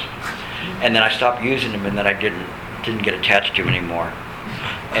examples, and then I stopped using them, and then I didn't get attached to them anymore.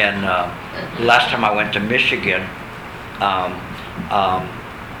 And last time I went to Michigan,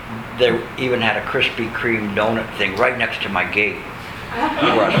 they even had a Krispy Kreme donut thing right next to my gate.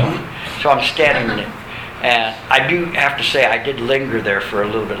 So I'm standing in it. And I do have to say, I did linger there for a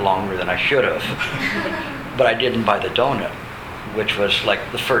little bit longer than I should have. But I didn't buy the donut. which was like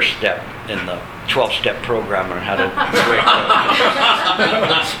the first step in the 12-step program on how to break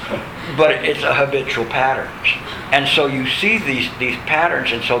but it's a habitual patterns. And so you see these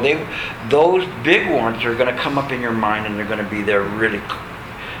patterns, and so those big ones are going to come up in your mind, and they're going to be there really,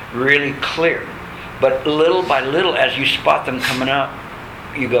 really clear. But little by little, as you spot them coming up,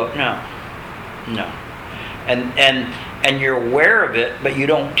 you go, no. And you're aware of it, but you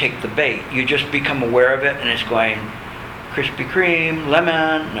don't take the bait. You just become aware of it, and it's going, Krispy Kreme,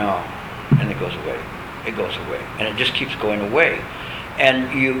 lemon, no. And it goes away. It goes away. And it just keeps going away.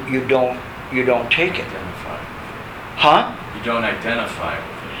 And you don't take it. Identify. Huh? You don't identify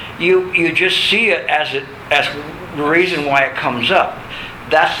with it. You just see it as the reason why it comes up.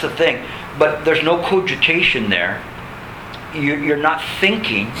 That's the thing. But there's no cogitation there. You're not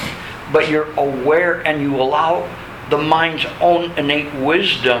thinking, but you're aware, and you allow the mind's own innate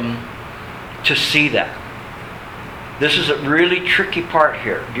wisdom to see that. This is a really tricky part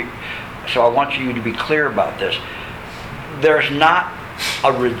here. So I want you to be clear about this. There's not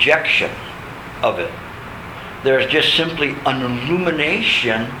a rejection of it. There's just simply an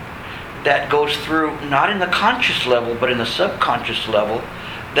illumination that goes through, not in the conscious level, but in the subconscious level,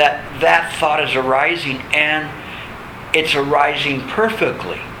 that thought is arising, and it's arising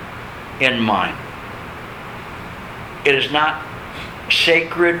perfectly in mind. It is not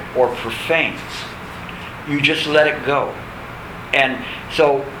sacred or profane. You just let it go. And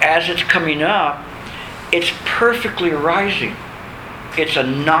so as it's coming up, it's perfectly arising. It's a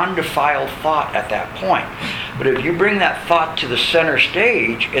non-defiled thought at that point. But if you bring that thought to the center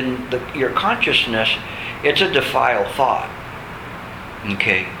stage in your consciousness, it's a defiled thought.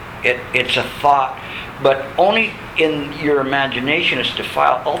 Okay? It's a thought, but only in your imagination it's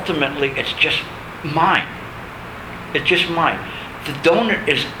defiled. Ultimately, it's just mine. It's just mine. The donut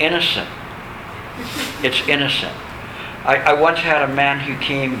is innocent. It's innocent. I once had a man who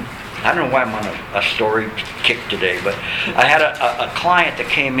came, I don't know why I'm on a story kick today, but I had a client that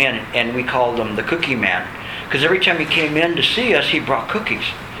came in, and we called him the Cookie Man, because every time he came in to see us, he brought cookies.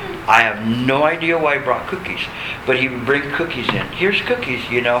 I have no idea why he brought cookies, but he would bring cookies in. Here's cookies,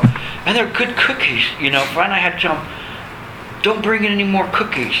 and they're good cookies, Finally I had to tell him, don't bring in any more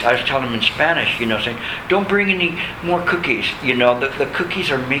cookies. I was telling him in Spanish, saying, don't bring any more cookies. The cookies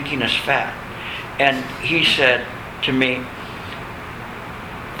are making us fat. And he said to me,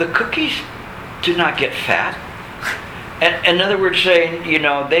 the cookies do not get fat. And in other words, saying,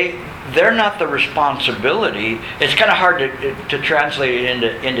 they're not the responsibility. It's kind of hard to translate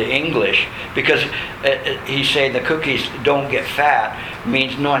it into English, because he's saying the cookies don't get fat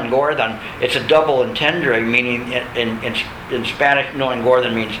means no engordan. It's a double entendre, meaning in Spanish, no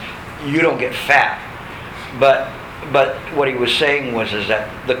engordan means you don't get fat. But what he was saying is that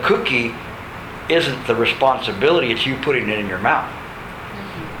the cookie isn't the responsibility. It's you putting it in your mouth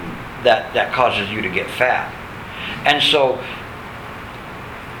that causes you to get fat. And so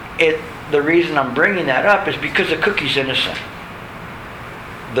the reason I'm bringing that up is because the cookie's innocent.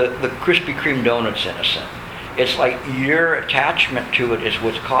 The Krispy Kreme donut's innocent. It's like your attachment to it is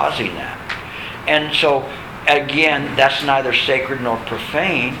what's causing that. And so, again, that's neither sacred nor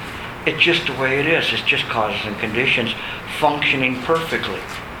profane. It's just the way it is. It's just causes and conditions functioning perfectly.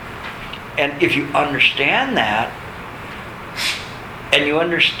 And if you understand that, and you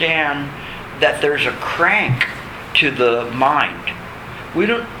understand that there's a crank to the mind, we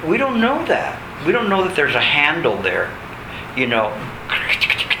don't know that. We don't know that there's a handle there,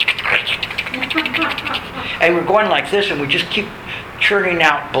 And we're going like this, and we just keep churning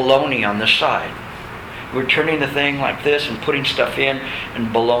out baloney on this side. We're turning the thing like this and putting stuff in,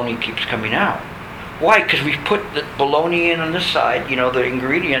 and baloney keeps coming out. Why? Because we put the baloney in on this side, the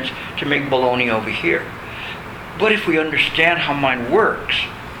ingredients to make baloney over here. But if we understand how mind works,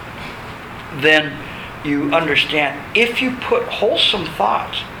 then you understand, if you put wholesome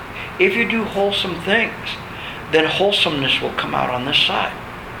thoughts, if you do wholesome things, then wholesomeness will come out on this side.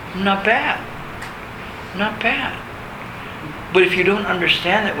 Not bad. Not bad. But if you don't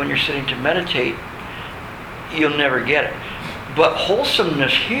understand that when you're sitting to meditate, you'll never get it. But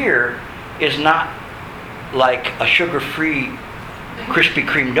wholesomeness here is not like a sugar-free Krispy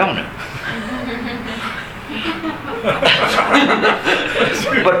Kreme donut.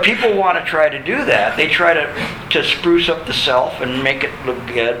 But people want to try to do that. They try to spruce up the self and make it look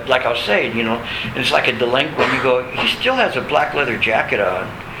good. Like I was saying, and it's like a delinquent. You go, he still has a black leather jacket on,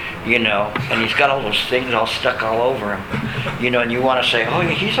 and he's got all those things all stuck all over him, and you want to say, oh,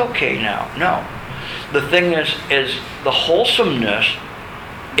 yeah, he's okay now. No. The thing is the wholesomeness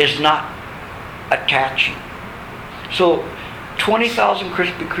is not attaching. So 20,000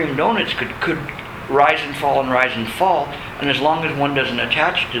 Krispy Kreme donuts could rise and fall and rise and fall, and as long as one doesn't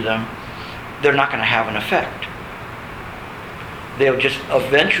attach to them, they're not going to have an effect. They'll just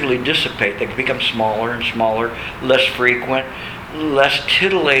eventually dissipate. They become smaller and smaller, less frequent, less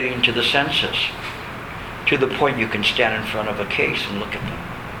titillating to the senses, to the point you can stand in front of a case and look at them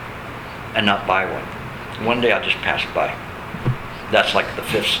and not buy one. One day I'll just pass by. That's like the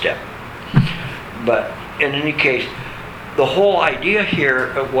 5th step. But in any case, the whole idea here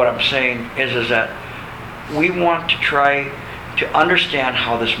of what I'm saying is that we want to try to understand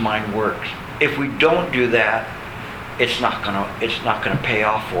how this mind works. If we don't do that, it's not gonna pay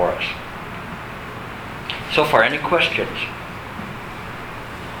off for us. So far, any questions?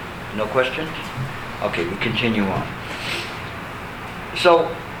 No questions? Okay, we continue on. So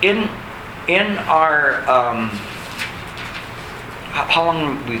in our how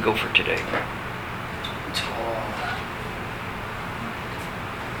long do we go for today? Until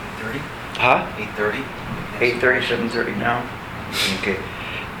 8:30? Huh? 8:30? 8:30, 7:30 now? Okay.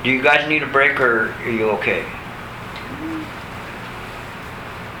 Do you guys need a break or are you okay?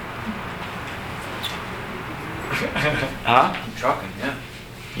 Huh? I'm trucking, yeah.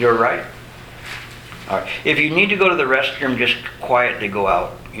 You're right? All right. If you need to go to the restroom, just quietly go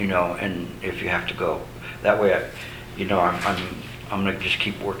out, and if you have to go. That way, I'm going to just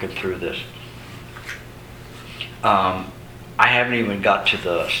keep working through this. I haven't even got to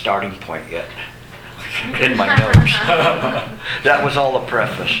the starting point yet in my notes. That was all a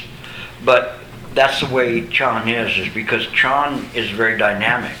preface. But that's the way Chan is because Chan is very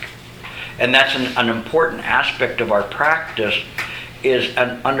dynamic. And that's an important aspect of our practice, is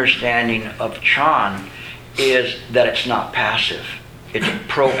an understanding of Chan, is that it's not passive. It's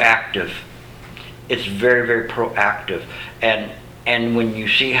proactive. It's very, very proactive. And when you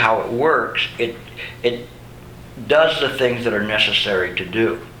see how it works, it does the things that are necessary to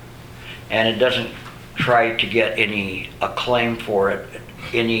do. And it doesn't try to get any acclaim for it,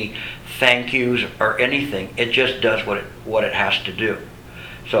 any thank yous or anything. It just does what it has to do.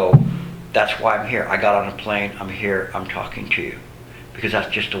 So that's why I'm here. I got on a plane, I'm here, I'm talking to you. Because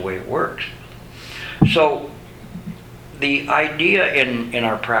that's just the way it works. So the idea in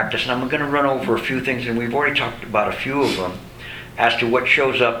our practice, and I'm going to run over a few things, and we've already talked about a few of them, as to what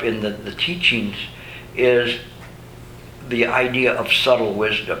shows up in the teachings, is the idea of subtle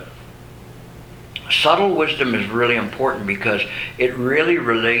wisdom. Subtle wisdom is really important because it really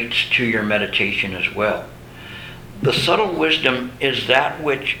relates to your meditation as well. The subtle wisdom is that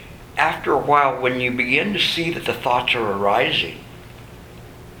which, after a while, when you begin to see that the thoughts are arising,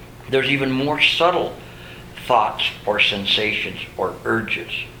 there's even more subtle thoughts or sensations or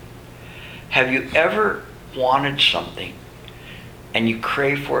urges. Have you ever wanted something and you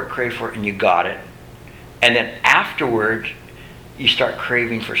crave for it, and you got it, and then afterwards you start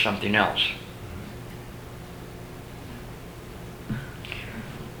craving for something else?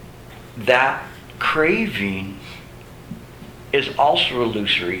 That craving is also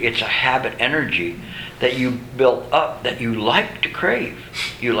illusory. It's a habit energy that you built up, that you like to crave.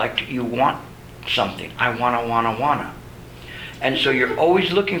 You want something. I wanna. And so you're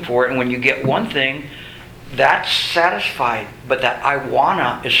always looking for it, and when you get one thing, that's satisfied, but that I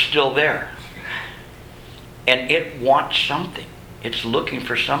wanna is still there. And it wants something. It's looking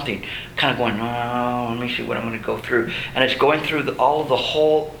for something, kind of going, oh, let me see what I'm going to go through. And it's going through all of the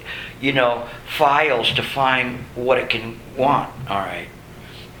whole, files to find what it can want. All right,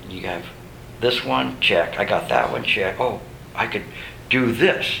 you have this one, check. I got that one, check. Oh, I could do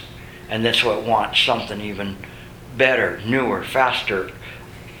this. And then so it wants something even better, newer, faster,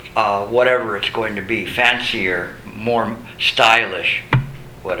 whatever it's going to be, fancier, more stylish,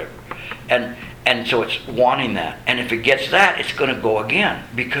 whatever. And so it's wanting that. And if it gets that, it's going to go again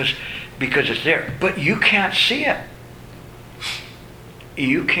because it's there. But you can't see it.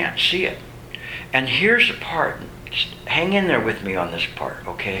 You can't see it. And here's the part. Hang in there with me on this part,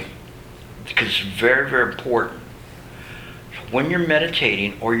 okay? Because it's very, very important. When you're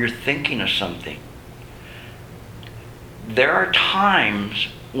meditating or you're thinking of something, there are times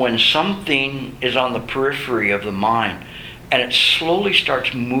when something is on the periphery of the mind and it slowly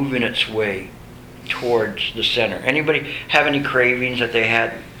starts moving its way towards the center. Anybody have any cravings that they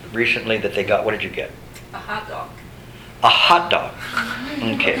had recently that they got? What did you get? A hot dog. A hot dog.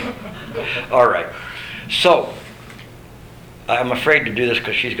 Okay. All right. So, I'm afraid to do this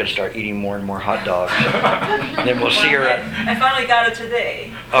because she's going to start eating more and more hot dogs. And then we'll see her at... I finally got it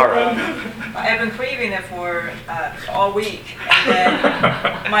today. All right. I've been craving it for all week. And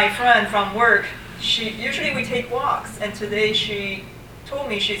then my friend from work, usually we take walks, and today she told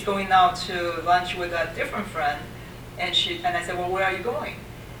me she's going out to lunch with a different friend, and I said, well, where are you going?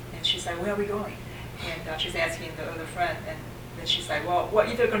 And she said, where are we going? and she's asking the other friend, and then she's like, well, we're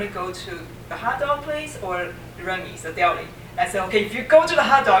either going to go to the hot dog place or Remy's, the deli. I said, okay, if you go to the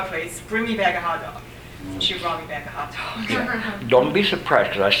hot dog place, bring me back a hot dog. So she brought me back a hot dog. Don't be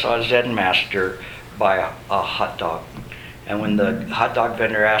surprised, because I saw a Zen master buy a hot dog. And when the hot dog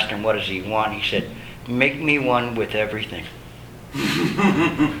vendor asked him, what does he want? He said, make me one with everything.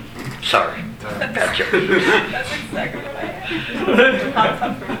 Sorry. Bad joke. That's exactly what I had. Hot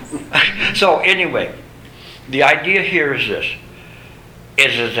toppers. So anyway, the idea here is this,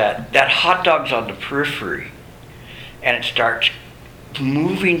 is that hot dog's on the periphery, and it starts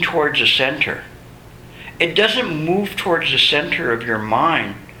moving towards the center. It doesn't move towards the center of your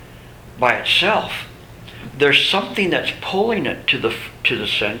mind by itself. There's something that's pulling it to the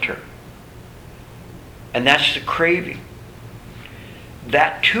center. And that's the craving.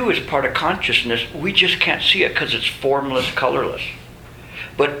 That too is part of consciousness. We just can't see it because it's formless, colorless.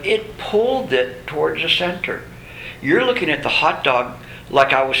 But it pulled it towards the center. You're looking at the hot dog,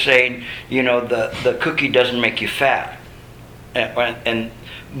 like I was saying, the cookie doesn't make you fat. But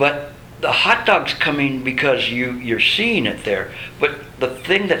the hot dog's coming because you're seeing it there. But the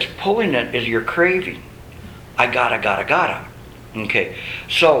thing that's pulling it is your craving. I gotta. Okay,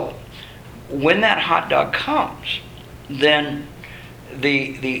 so when that hot dog comes, then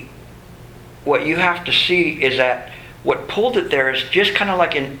what you have to see is that what pulled it there is just kind of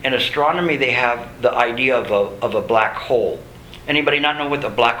like in astronomy they have the idea of a black hole. Anybody not know what the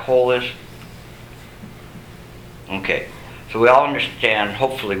black hole is? Okay, so we all understand,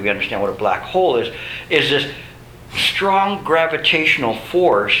 hopefully we understand what a black hole is this strong gravitational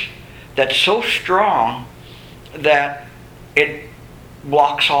force that's so strong that it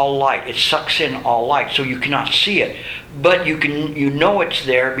blocks all light. It sucks in all light, so you cannot see it. But you know it's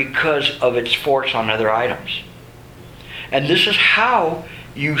there because of its force on other items. And this is how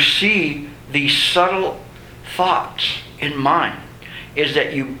you see these subtle thoughts in mind, is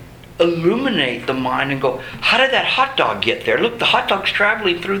that you illuminate the mind and go, how did that hot dog get there? Look, the hot dog's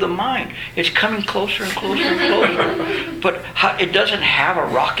traveling through the mind. It's coming closer and closer and closer. But it doesn't have a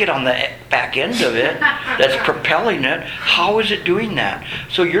rocket on the back end of it that's propelling it. How is it doing that?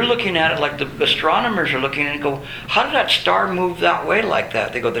 So you're looking at it like the astronomers are looking at it and go, how did that star move that way like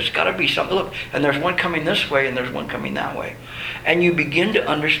that? They go, there's got to be something. Look, and there's one coming this way and there's one coming that way. And you begin to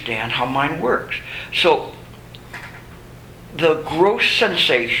understand how mind works. So the gross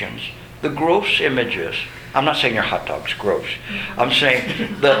sensations, the gross images, I'm not saying your hot dog's gross. I'm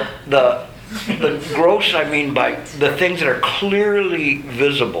saying the gross, I mean by the things that are clearly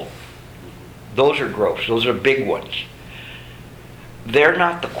visible. Those are gross. Those are big ones. They're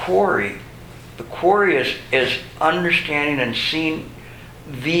not the quarry. The quarry is understanding and seeing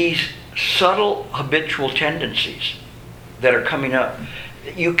these subtle habitual tendencies that are coming up.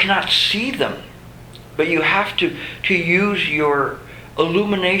 You cannot see them, but you have to use your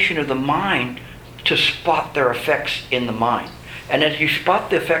illumination of the mind to spot their effects in the mind. And as you spot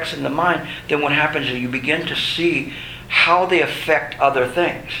the effects in the mind, then what happens is you begin to see how they affect other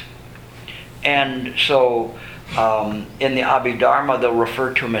things. And so in the Abhidharma, they'll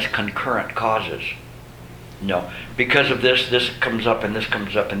refer to them as concurrent causes. No, because of this comes up and this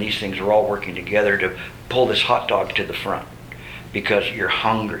comes up, and these things are all working together to pull this hot dog to the front because you're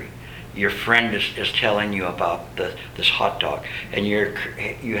hungry. Your friend is telling you about this hot dog, and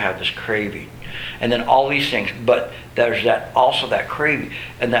you have this craving, and then all these things. But there's also that craving,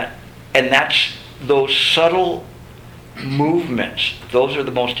 and that's those subtle movements. Those are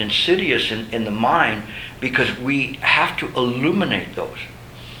the most insidious in the mind because we have to illuminate those.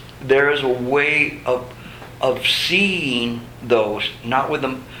 There is a way of seeing those, not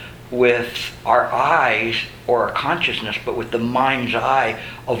with our eyes or our consciousness, but with the mind's eye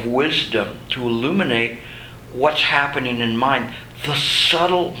of wisdom to illuminate what's happening in mind. The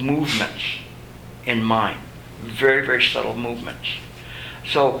subtle movements in mind. Very, very subtle movements.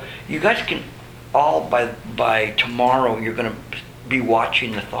 So you guys can all, by tomorrow, you're going to be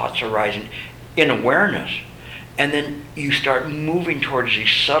watching the thoughts arising in awareness. And then you start moving towards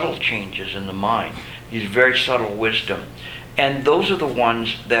these subtle changes in the mind, these very subtle wisdom. And those are the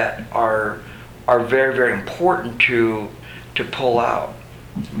ones that are very, very important to pull out.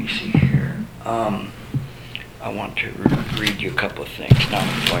 Let me see here. I want to read you a couple of things. Now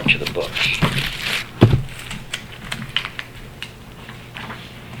I'm going to the books.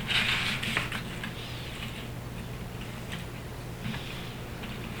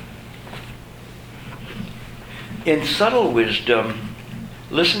 In subtle wisdom,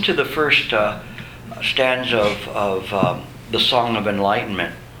 listen to the first stanza of the Song of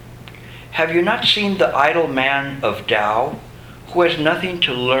Enlightenment. Have you not seen the idle man of Tao, who has nothing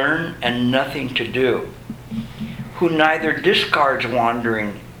to learn and nothing to do, who neither discards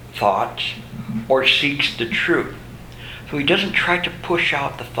wandering thoughts or seeks the truth. So he doesn't try to push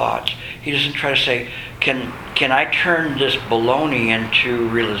out the thoughts. He doesn't try to say, can I turn this baloney into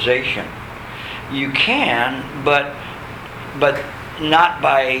realization? You can, but not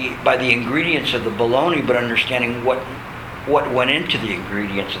by the ingredients of the bologna, but understanding what went into the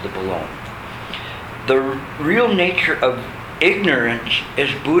ingredients of the bologna. The real nature of ignorance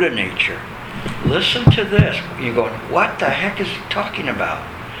is Buddha nature. Listen to this. You're going, what the heck is he talking about?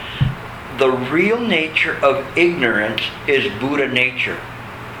 The real nature of ignorance is Buddha nature.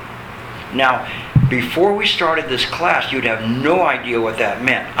 Now, before we started this class, you'd have no idea what that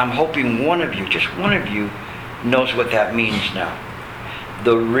meant. I'm hoping one of you, just one of you, knows what that means now.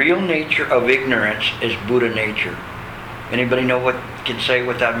 The real nature of ignorance is Buddha nature. Anybody know what can say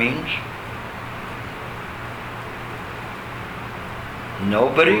what that means?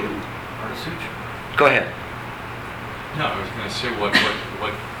 Nobody? Heart Sutra. Go ahead. No, I was going to say what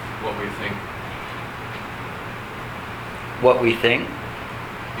we think. What we think?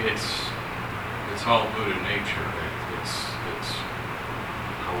 It's all Buddha nature. It's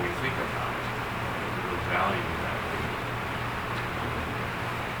how we think about it. The value that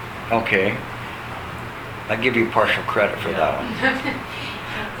Okay. I give you partial credit for that one.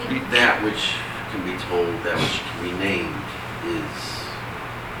 That which can be told, that which can be named, is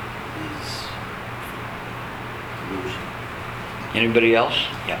illusion. Anybody else?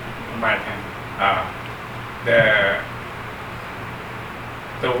 Yeah. My turn.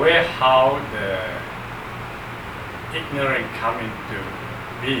 The way how the ignorance come into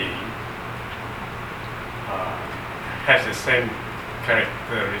being has the same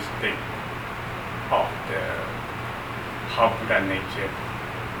characteristic of the how Buddha nature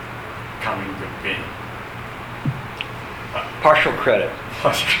come into being. Partial credit.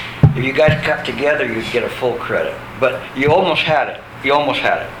 If you guys cut together, you'd get a full credit. But you almost had it. You almost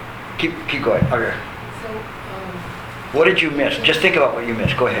had it. Keep going. Okay. So, What did you miss? Just think about what you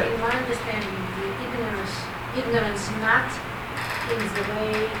missed. Go ahead. in my understanding, the ignorance not in the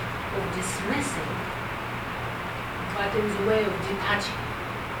way of dismissing, but in the way of detaching.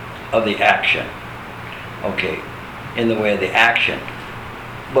 Of the action. Okay. In the way of the action.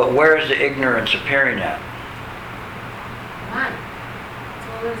 But where is the ignorance appearing at? Mind. It's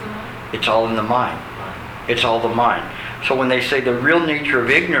always a mind. It's all in the mind. It's all the mind. So when they say the real nature of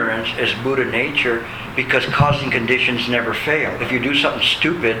ignorance is Buddha nature, because causing conditions never fail. If you do something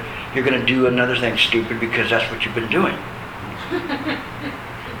stupid, you're going to do another thing stupid because that's what you've been doing.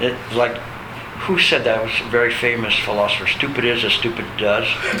 It's like, who said that? It was a very famous philosopher. Stupid is as stupid does.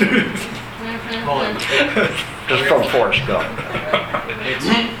 Just from Forrest Gump.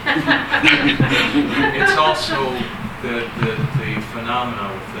 it's also the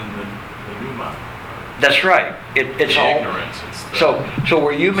phenomena within the pneuma. That's right. It's all ignorance. It's the, so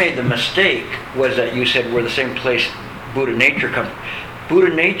where you made the mistake was that you said we're the same place Buddha nature comes.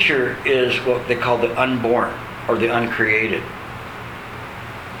 Buddha nature is what they call the unborn or the uncreated.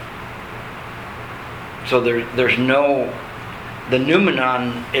 So there's no, the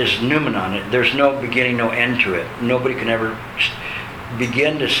noumenon is noumenon. There's no beginning, no end to it. Nobody can ever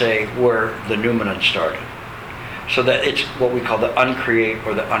begin to say where the noumenon started. So that it's what we call the uncreate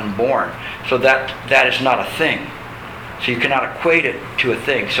or the unborn. So that is not a thing. So you cannot equate it to a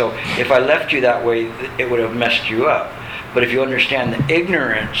thing. So if I left you that way, it would have messed you up. But if you understand that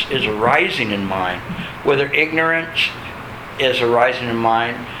ignorance is arising in mind, whether ignorance is arising in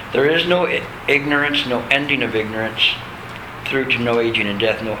mind, there is no ignorance, no ending of ignorance, through to no aging and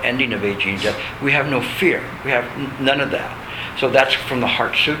death, no ending of aging and death. We have no fear. We have none of that. So that's from the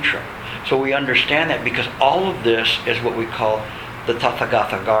Heart Sutra. So we understand that because all of this is what we call the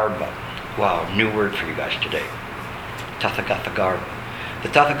Tathagata Garbha. Wow, new word for you guys today. Tathagata Garbha. The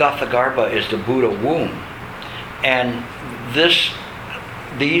Tathagata Garbha is the Buddha womb. And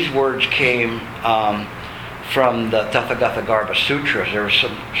these words came from the Tathagata Garbha Sutras. There were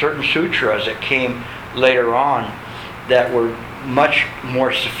some certain sutras that came later on that were much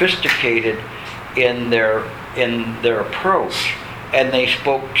more sophisticated in their approach, and they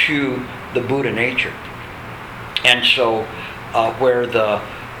spoke to the Buddha nature. And so where the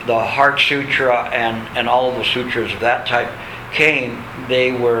Heart Sutra and all of the sutras of that type came,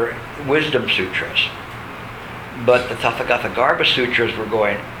 they were wisdom sutras. But the Tathagata Garbha Sutras were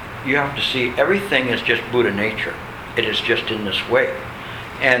going, you have to see everything is just Buddha nature. It is just in this way.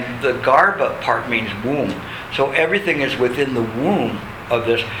 And the Garbha part means womb. So everything is within the womb of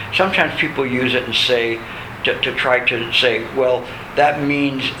this. Sometimes people use it and say, to try to say, well, that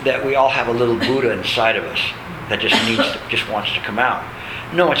means that we all have a little Buddha inside of us. that just wants to come out.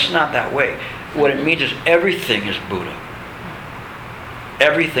 No, it's not that way. What it means is everything is Buddha.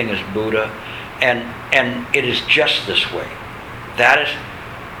 Everything is Buddha, and it is just this way. That is,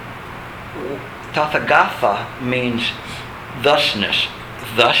 Tathagata means thusness.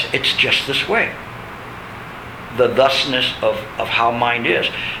 Thus, it's just this way. The thusness of how mind is.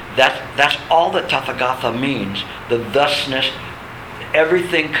 That's all that Tathagata means. The thusness.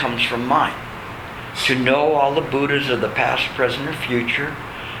 Everything comes from mind. To know all the Buddhas of the past, present, or future,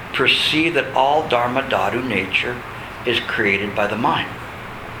 perceive that all Dharma Dhatu nature is created by the mind.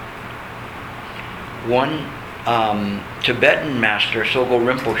 One Tibetan master, Sogo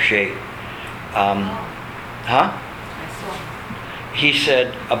Rinpoche, he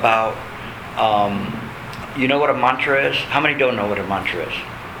said about, you know what a mantra is? How many don't know what a mantra is?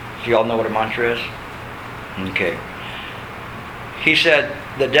 Do you all know what a mantra is? Okay. He said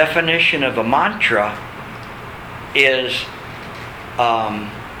the definition of a mantra is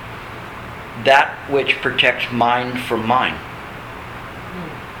that which protects mind from mind.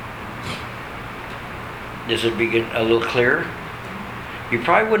 Does it begin a little clearer? You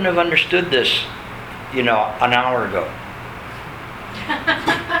probably wouldn't have understood this, an hour ago.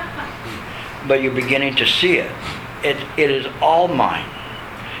 But you're beginning to see it. It is all mind.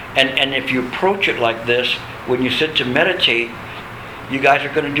 And if you approach it like this, when you sit to meditate, you guys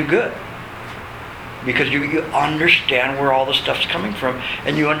are going to do good. Because you understand where all the stuff's coming from,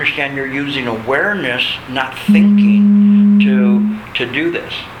 and you understand you're using awareness, not thinking, to do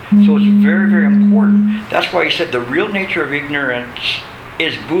this. So it's very, very important. That's why he said the real nature of ignorance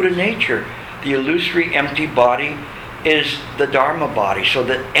is Buddha nature. The illusory empty body is the Dharma body. So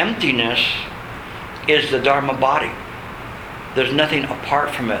the emptiness is the Dharma body. There's nothing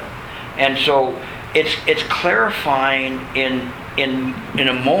apart from it. And so it's clarifying in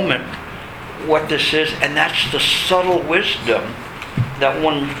a moment what this is, and that's the subtle wisdom that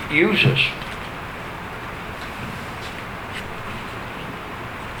one uses.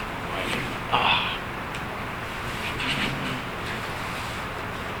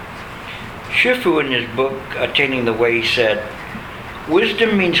 Shifu, in his book Attaining the Way, said,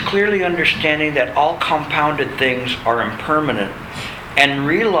 wisdom means clearly understanding that all compounded things are impermanent and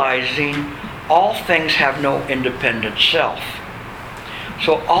realizing all things have no independent self.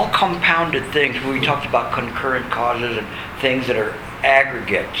 So all compounded things, we talked about concurrent causes and things that are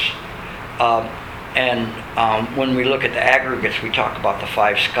aggregates. When we look at the aggregates, we talk about the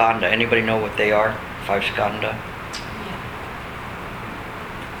 5 skandha. Anybody know what they are? 5 skandha?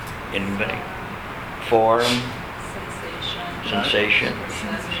 Anybody? Form, sensation,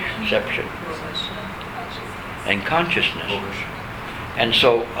 perception, and consciousness. And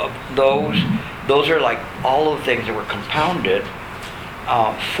so those are like all of the things that were compounded.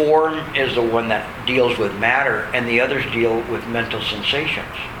 Form is the one that deals with matter, and the others deal with mental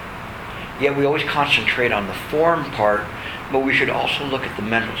sensations. Yet we always concentrate on the form part, but we should also look at the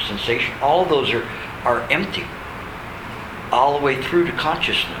mental sensation. All of those are empty, all the way through to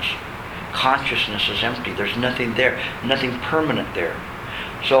consciousness. Consciousness is empty. There's nothing there, nothing permanent there.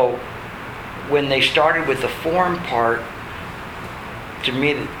 So when they started with the form part, to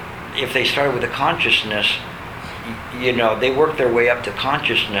me, if they started with the consciousness, they work their way up to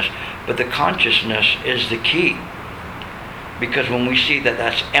consciousness, but the consciousness is the key. Because when we see that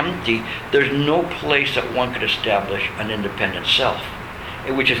that's empty, there's no place that one could establish an independent self.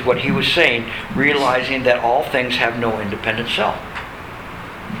 Which is what he was saying, realizing that all things have no independent self.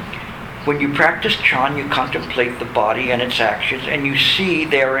 When you practice Chan, you contemplate the body and its actions, and you see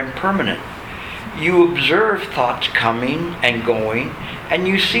they are impermanent. You observe thoughts coming and going, and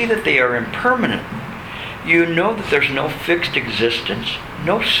you see that they are impermanent. You know that there's no fixed existence,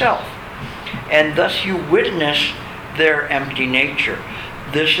 no self, and thus you witness their empty nature.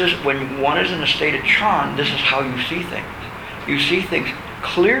 This is, when one is in a state of Chan, this is how you see things. You see things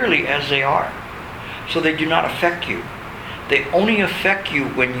clearly as they are, so they do not affect you. They only affect you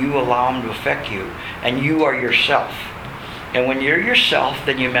when you allow them to affect you, and you are yourself. And when you're yourself,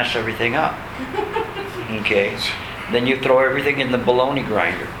 then you mess everything up. Okay? Then you throw everything in the bologna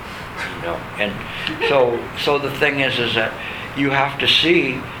grinder. And so the thing is that you have to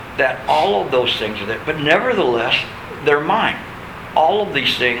see that all of those things are there, but nevertheless, they're mine. All of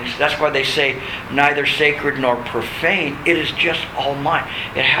these things, that's why they say neither sacred nor profane, it is just all mine.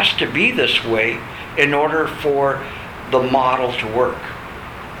 It has to be this way in order for the model to work.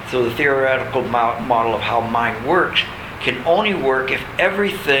 So the theoretical model of how mind works can only work if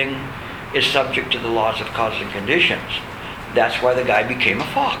everything is subject to the laws of cause and conditions. That's why the guy became a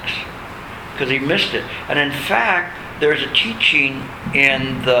fox, because he missed it. And in fact, there's a teaching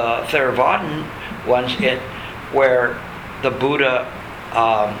in the Theravadan ones, where the Buddha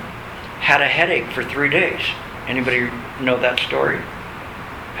had a headache for 3 days. Anybody know that story?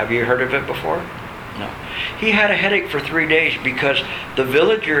 Have you heard of it before? No. He had a headache for 3 days because the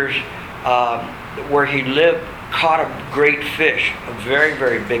villagers where he lived caught a great fish, a very,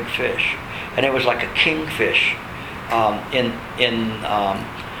 very big fish. And it was like a kingfish in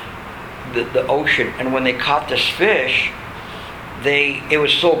the ocean. And when they caught this fish, it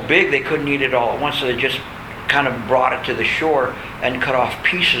was so big they couldn't eat it all at once, so they just kind of brought it to the shore and cut off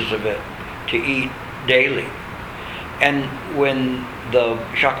pieces of it to eat daily. And when the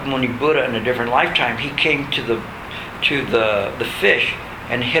Shakyamuni Buddha in a different lifetime, he came to the fish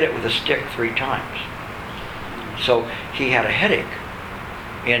and hit it with a stick 3 times. So he had a headache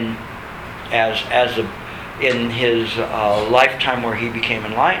in his lifetime where he became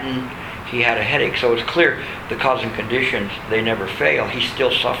enlightened. He had a headache, so it's clear the cause and conditions, they never fail. He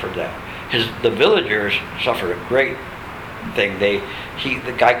still suffered that. The villagers suffered a great thing. The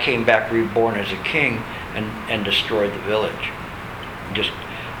guy came back reborn as a king and destroyed the village.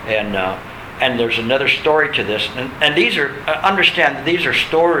 And there's another story to this, and these are understand that these are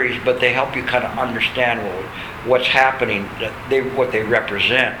stories, but they help you kind of understand what's happening, what they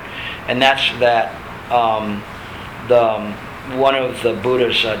represent, and that's that one of the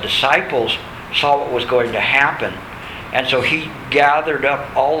Buddha's disciples saw what was going to happen, and so he gathered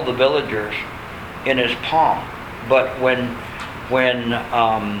up all the villagers in his palm. But when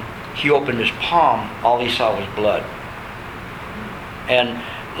he opened his palm, all he saw was blood. And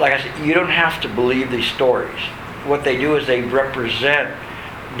like I said, you don't have to believe these stories. What they do is they represent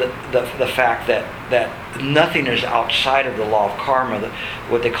the fact that nothing is outside of the law of karma,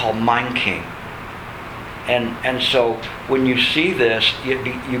 what they call mind king. And so when you see this,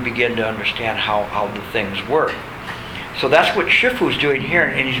 you begin to understand how the things work. So that's what Shifu's doing here,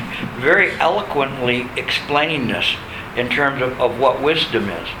 and he's very eloquently explaining this in terms of what wisdom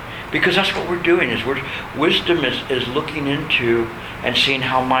is. Because that's what we're doing, wisdom is looking into and seeing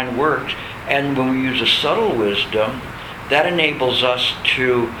how mind works. And when we use a subtle wisdom, that enables us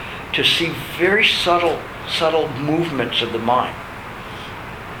to see very subtle movements of the mind.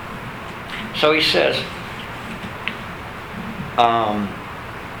 So he says,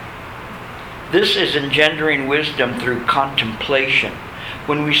 this is engendering wisdom through contemplation.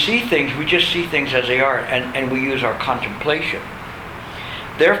 When we see things, we just see things as they are, and we use our contemplation.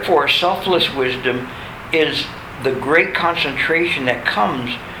 Therefore, selfless wisdom is the great concentration that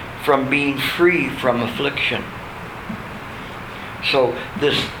comes from being free from affliction. So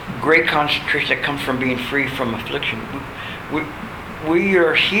this great concentration that comes from being free from affliction. We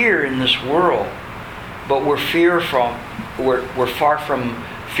are here in this world, but we're far from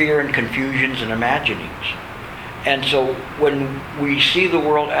fear and confusions and imaginings. And so when we see the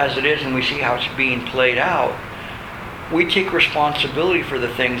world as it is and we see how it's being played out, we take responsibility for the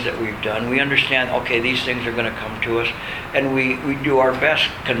things that we've done. We understand, okay, these things are going to come to us, and we do our best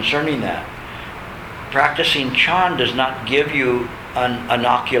concerning that. Practicing Chan does not give you an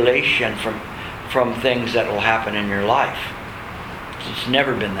inoculation from things that will happen in your life. It's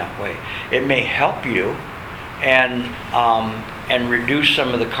never been that way. It may help you and reduce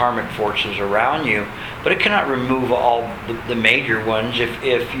some of the karmic forces around you, but it cannot remove all the major ones.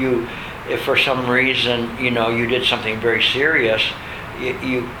 If for some reason you did something very serious,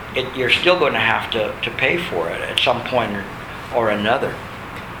 you're still going to have to pay for it at some point or another.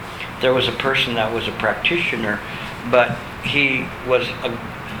 There was a person that was a practitioner, but he was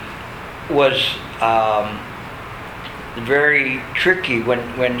very tricky.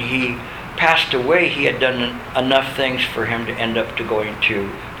 When he passed away, he had done enough things for him to end up going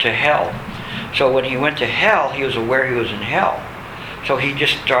to hell. So when he went to hell, he was aware he was in hell. So he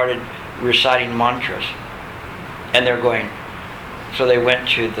just started reciting mantras, and they're going. So they went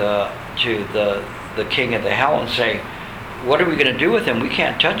to the king of the hell and say, "What are we going to do with him? We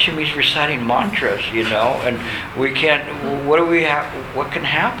can't touch him. He's reciting mantras, and we can't. What do we have? What can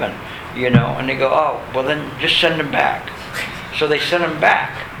happen, And they go, "Oh, well then just send him back." So they sent him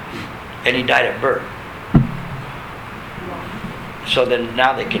back, and he died at birth. So then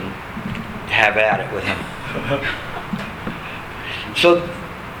now they can have at it with him. So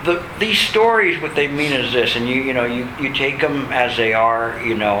these stories, what they mean is this, and you take them as they are,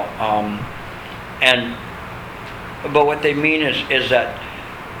 but what they mean is that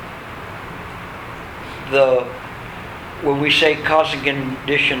when we say cause and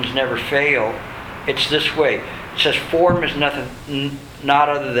conditions never fail, it's this way. It says form is nothing, not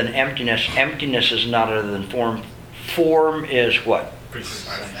other than emptiness. Emptiness is not other than form. Form is what?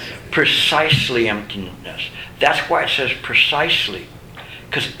 Precisely emptiness. That's why it says precisely,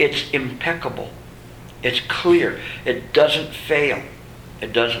 because it's impeccable. It's clear. It doesn't fail.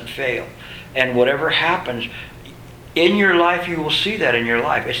 It doesn't fail. And whatever happens in your life, you will see that in your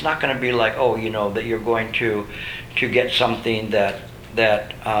life. It's not going to be like, oh, that you're going to get something that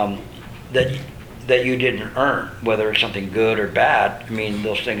you didn't earn, whether it's something good or bad. I mean,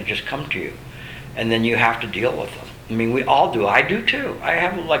 those things just come to you, and then you have to deal with them. I mean, we all do. I do too. I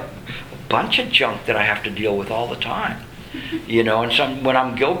have like a bunch of junk that I have to deal with all the time. And when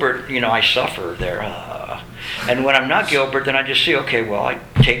I'm Gilbert, I suffer there. And when I'm not Gilbert, then I just see, okay, well, I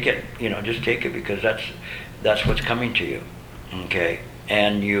take it, just take it, because that's what's coming to you, okay?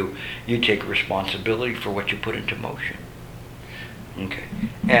 And you take responsibility for what you put into motion, okay?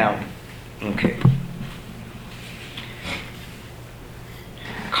 Okay.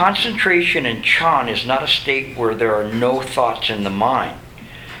 Concentration in Chan is not a state where there are no thoughts in the mind.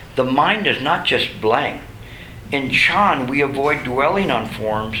 The mind is not just blank. In Chan, we avoid dwelling on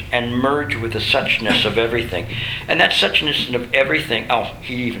forms and merge with the suchness of everything. And that suchness of everything,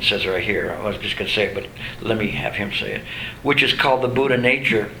 he even says it right here. I was just going to say it, but let me have him say it. Which is called the Buddha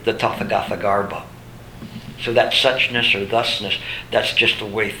nature, the Tathagata Garbha. So that suchness or thusness, that's just the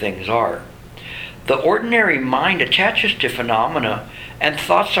way things are. The ordinary mind attaches to phenomena, and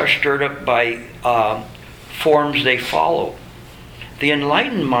thoughts are stirred up by forms they follow. The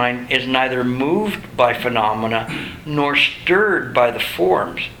enlightened mind is neither moved by phenomena nor stirred by the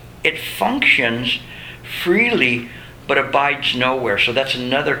forms. It functions freely but abides nowhere. So that's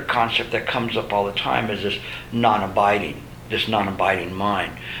another concept that comes up all the time, is this non-abiding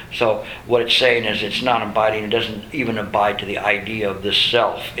mind. So what it's saying is it's non-abiding. It doesn't even abide to the idea of the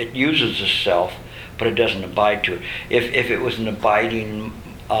self. It uses the self, but it doesn't abide to it. If it was an abiding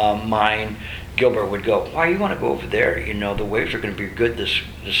mind, Gilbert would go, why you want to go over there? The waves are going to be good this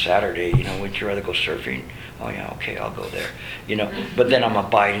Saturday. Would you rather go surfing? Oh yeah, okay, I'll go there. But then I'm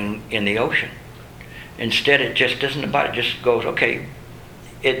abiding in the ocean. Instead, it just doesn't abide. It just goes, okay,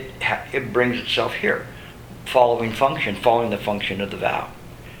 it brings itself here, following the function of the vow.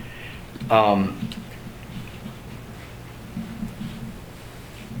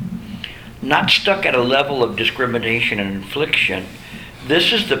 Not stuck at a level of discrimination and infliction.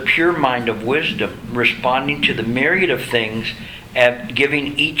 This is the pure mind of wisdom, responding to the myriad of things and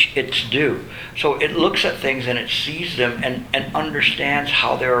giving each its due. So it looks at things and it sees them and understands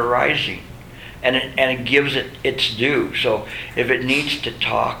how they're arising. And it gives it its due. So if it needs to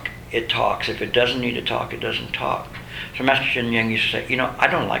talk, it talks. If it doesn't need to talk, it doesn't talk. So Master Shen Yang used to say, I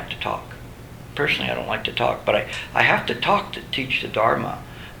don't like to talk. Personally, I don't like to talk, but I have to talk to teach the Dharma.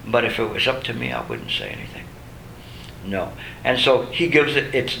 But if it was up to me, I wouldn't say anything. No. And so he gives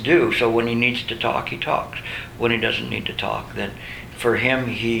it its due. So when he needs to talk, he talks. When he doesn't need to talk, then for him,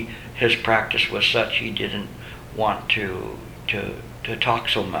 his practice was such he didn't want to talk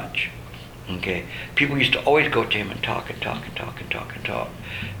so much. Okay. People used to always go to him and talk and talk and talk and talk and talk.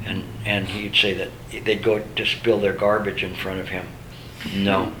 And he'd say that they'd go to spill their garbage in front of him.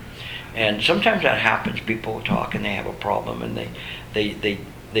 No. And sometimes that happens. People talk and they have a problem and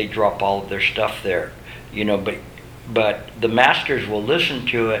they drop all of their stuff there. But the masters will listen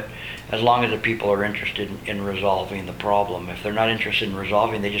to it as long as the people are interested in resolving the problem. If they're not interested in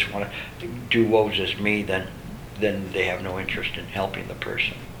resolving, they just want to do woes as me, then they have no interest in helping the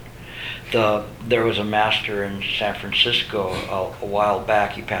person. There was a master in San Francisco a while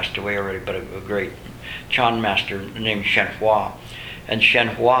back. He passed away already, but a great Chan master named Shen Hua. And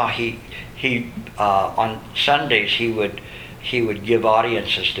Shen Hua, he on Sundays he would give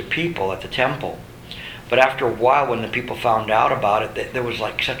audiences to people at the temple. But after a while, when the people found out about it, there was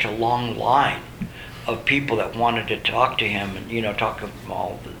like such a long line of people that wanted to talk to him and talk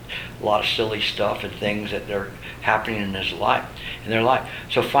about a lot of silly stuff and things that are happening in their life.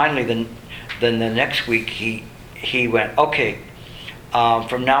 So finally, then the next week he went, okay,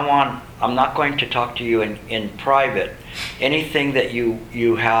 from now on, I'm not going to talk to you in private. Anything that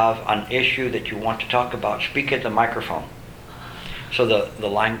you have an issue that you want to talk about, speak at the microphone. So the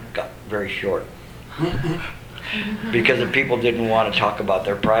line got very short. Because the people didn't want to talk about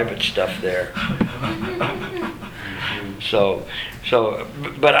their private stuff there. So,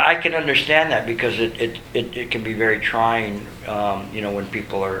 but I can understand that, because it can be very trying, when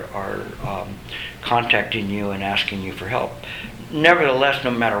people are contacting you and asking you for help. Nevertheless,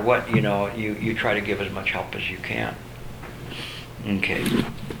 no matter what, you try to give as much help as you can. Okay,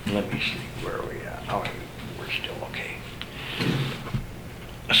 let me see, where are we at? Oh, we're still okay.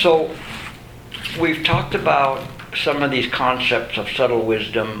 So, we've talked about some of these concepts of subtle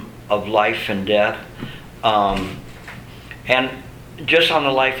wisdom, of life and death. And just on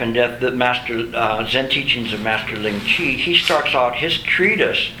the life and death, the Master Zen teachings of Master Ling Chi, he starts out his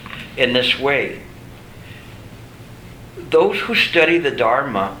treatise in this way. those who study the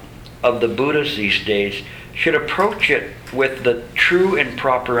Dharma of the Buddhas these days should approach it with the true and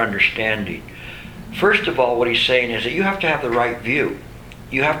proper understanding. First of all, what he's saying is that you have to have the right view.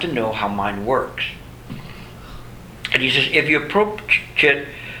 You have to know how mind works. And he says, if you approach it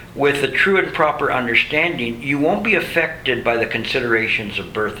with the true and proper understanding, you won't be affected by the considerations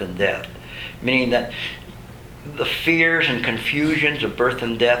of birth and death. Meaning that the fears and confusions of birth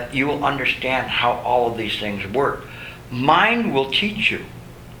and death, you will understand how all of these things work. Mind will teach you.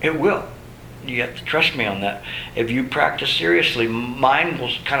 It will. You have to trust me on that. If you practice seriously, mind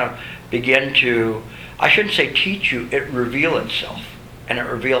will kind of begin to, I shouldn't say teach you, it reveal itself. And it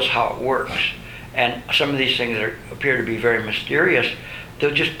reveals how it works. And some of these things that appear to be very mysterious,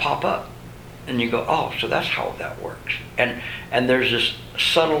 they'll just pop up. And you go, oh, so that's how that works. And there's this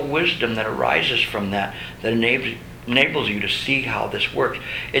subtle wisdom that arises from that enables you to see how this works.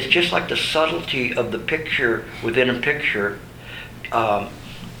 It's just like the subtlety of the picture within a picture,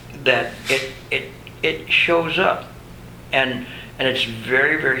 that it shows up. And it's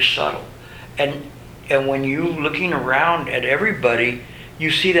very, very subtle. And when you're looking around at everybody, you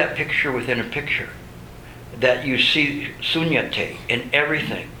see that picture within a picture. That you see sunyate in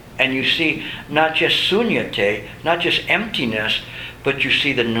everything. And you see not just sunyate, not just emptiness, but you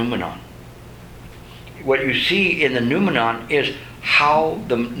see the noumenon. What you see in the noumenon is how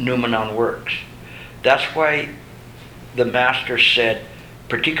the noumenon works. That's why the master said,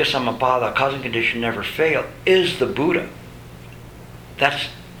 Pratika Samappada, cause and condition never fail, is the Buddha. That's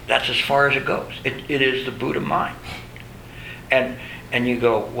as far as it goes. It is the Buddha mind. And you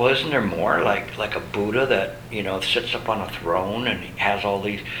go, well, isn't there more like a Buddha that, sits up on a throne and he has all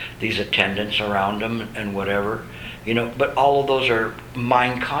these attendants around him and whatever, but all of those are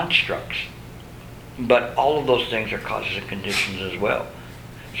mind constructs. But all of those things are causes and conditions as well.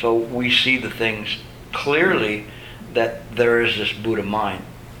 So we see the things clearly that there is this Buddha mind.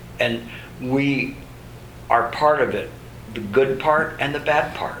 And we are part of it. The good part and the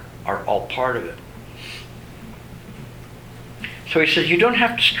bad part are all part of it. So he says you don't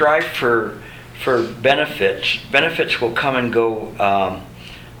have to strive for benefits. Benefits will come and go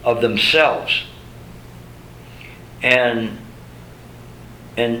of themselves. And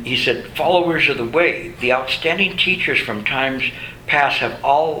he said, followers of the way, the outstanding teachers from times past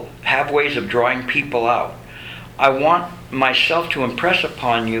have ways of drawing people out. I want myself to impress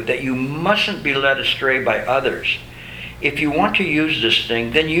upon you that you mustn't be led astray by others. If you want to use this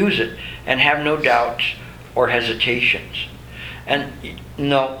thing, then use it and have no doubts or hesitations. And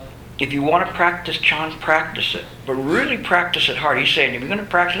no, if you want to practice Chan, practice it. But really practice it hard. He's saying, if you're going to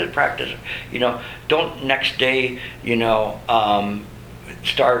practice it, practice it. Don't next day,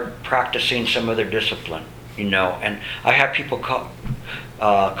 start practicing some other discipline, And I have people call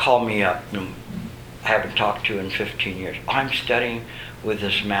me up, I haven't talked to in 15 years. I'm studying with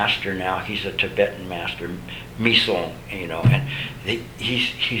this master now. He's a Tibetan master, Misong, and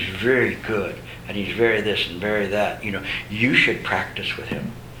he's very good, and he's very this and very that. You should practice with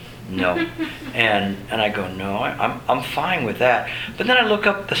him. No, and I go, no, I'm fine with that. But then I look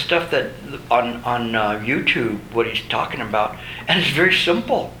up the stuff that on YouTube, what he's talking about, and it's very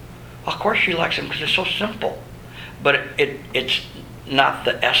simple. Of course she likes him because it's so simple, but it's not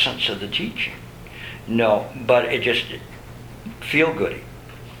the essence of the teaching. No, but it just feel goody.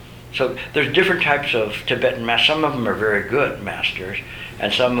 So there's different types of Tibetan masters. Some of them are very good masters,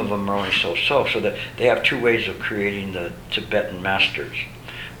 and some of them are only so-so. So that they have two ways of creating the Tibetan masters.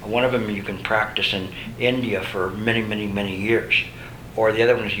 One of them you can practice in India for many, many, many years. Or the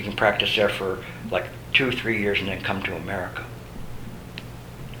other one is you can practice there for like 2 or 3 years and then come to America.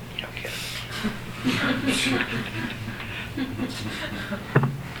 Okay.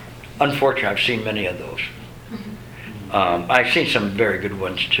 Unfortunately, I've seen many of those. I've seen some very good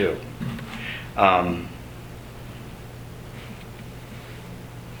ones too.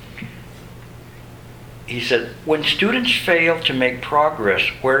 He said, when students fail to make progress,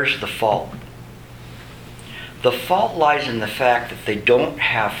 where's the fault? The fault lies in the fact that they don't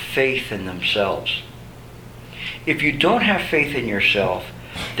have faith in themselves. If you don't have faith in yourself,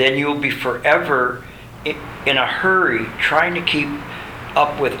 then you'll be forever in a hurry trying to keep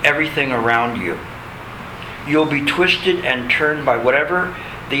up with everything around you. You'll be twisted and turned by whatever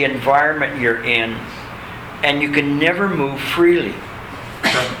the environment you're in, and you can never move freely.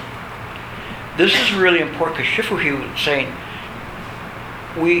 This is really important because Shifuhi was saying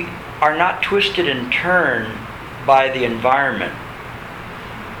we are not twisted and turned by the environment,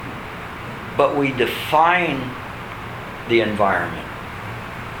 but we define the environment.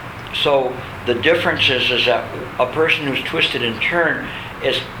 So the difference is that a person who's twisted and turned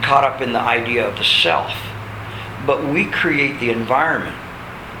is caught up in the idea of the self. but we create the environment.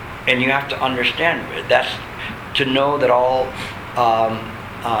 And you have to understand, that's to know that all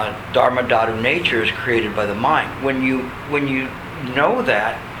Dharma Dhatu nature is created by the mind. When you know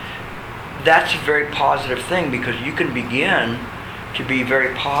that, that's a very positive thing, because you can begin to be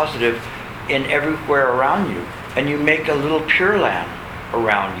very positive in everywhere around you. And you make a little Pure Land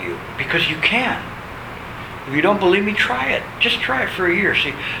around you, because you can. If you don't believe me, try it. Just try it for a year.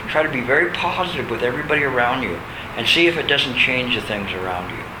 See, try to be very positive with everybody around you, and see if it doesn't change the things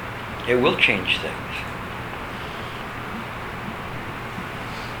around you. It will change things.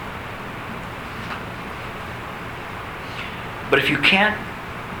 But if you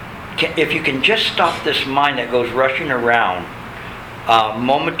if you can just stop this mind that goes rushing around,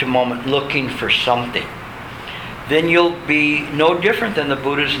 moment to moment, looking for something, then you'll be no different than the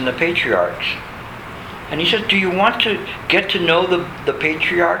Buddhas and the patriarchs. And he says, do you want to get to know the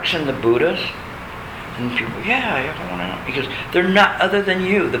patriarchs and the Buddhas? And people, yeah, I want to know. Because they're not other than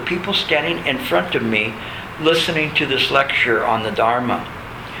you, the people standing in front of me listening to this lecture on the Dharma.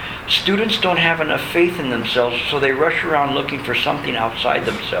 Students don't have enough faith in themselves, so they rush around looking for something outside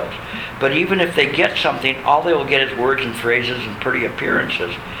themselves. But even if they get something, all they will get is words and phrases and pretty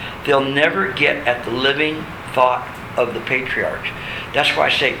appearances. They'll never get at the living thought of the patriarchs. That's why I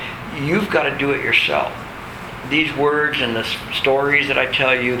say, you've got to do it yourself. These words and the stories that I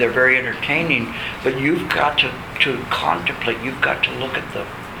tell you, they're very entertaining, but you've got to contemplate, you've got to look at them.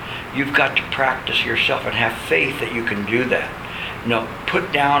 You've got to practice yourself and have faith that you can do that. You know,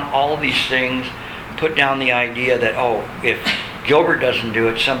 put down all these things, put down the idea that, oh, if Gilbert doesn't do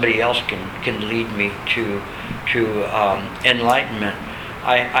it, somebody else can lead me to enlightenment.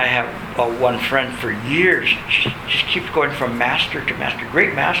 I have one friend for years, she just keeps going from master to master,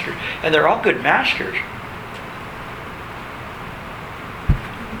 great masters, and they're all good masters.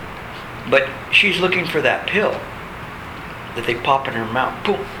 But she's looking for that pill that they pop in her mouth.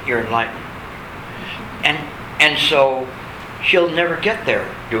 Boom, you're enlightened. And so she'll never get there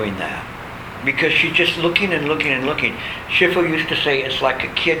doing that, because she's just looking and looking and looking. Shifu used to say it's like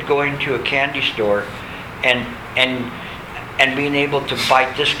a kid going to a candy store and being able to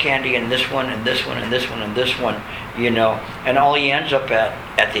bite this candy and this one and this one and this one and this one, you know, and all he ends up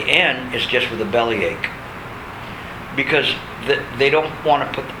at the end is just with a bellyache. Because they don't want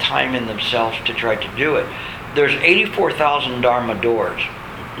to put the time in themselves to try to do it. There's 84,000 Dharma doors.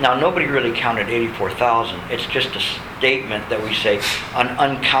 Now, nobody really counted 84,000. It's just a statement that we say an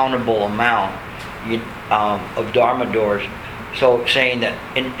uncountable amount of Dharma doors. So saying that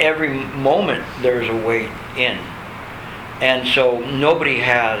in every moment there's a way in. And so nobody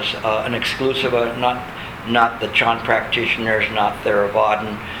has an exclusive, not the Chan practitioners, not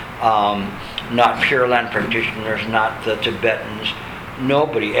Theravada, not Pure Land practitioners, not the Tibetans.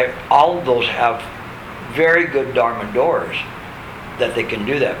 Nobody. All of those have very good Dharma doors that they can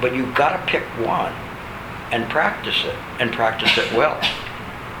do that. But you've got to pick one and practice it well.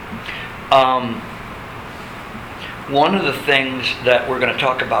 One of the things that we're going to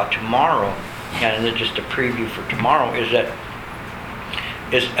talk about tomorrow, and it's just a preview for tomorrow,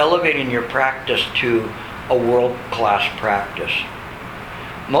 is elevating your practice to a world-class practice.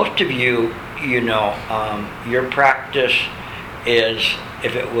 Most of you, your practice is,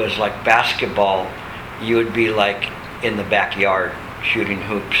 if it was like basketball, you would be like in the backyard shooting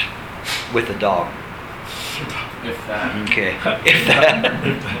hoops with a dog. If that. Okay, if that.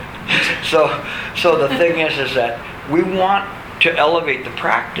 So the thing is that we want to elevate the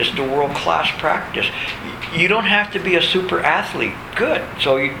practice to world-class practice. You don't have to be a super athlete. Good.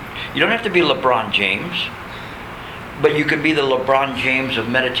 So you don't have to be LeBron James, but you can be the LeBron James of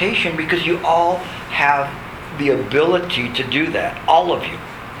meditation, because you all have the ability to do that. All of you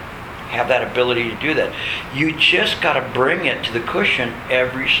have that ability to do that. You just got to bring it to the cushion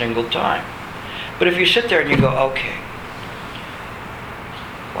every single time. But if you sit there and you go, okay,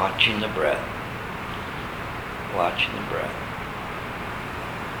 watching the breath, watching the breath.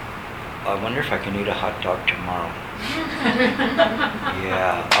 I wonder if I can eat a hot dog tomorrow.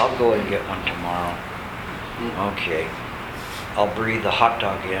 Yeah, I'll go and get one tomorrow. Okay, I'll breathe the hot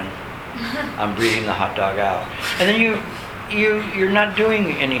dog in. I'm breathing the hot dog out. And then you're not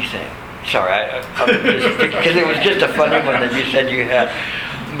doing anything. Sorry, because it was just a funny one that you said you had.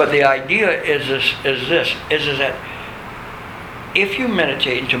 But the idea is that if you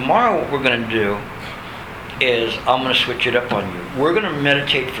meditate, and tomorrow what we're going to do is I'm going to switch it up on you. We're going to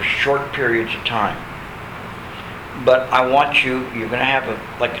meditate for short periods of time. But I want you're going to have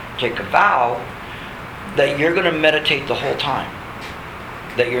take a vow that you're going to meditate the whole time.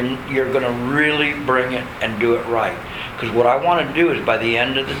 That you're going to really bring it and do it right. Because what I want to do is by the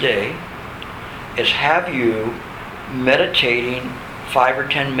end of the day is have you meditating 5 or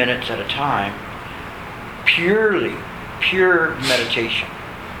 10 minutes at a time, pure meditation,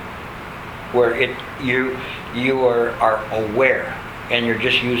 where you are aware, and you're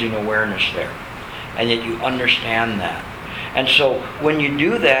just using awareness there, and yet you understand that. And so when you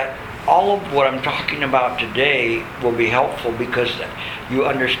do that, all of what I'm talking about today will be helpful, because you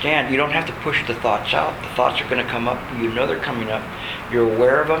understand you don't have to push the thoughts out. The thoughts are going to come up. You know they're coming up. You're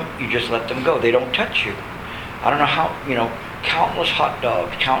aware of them. You just let them go. They don't touch you. I don't know how, countless hot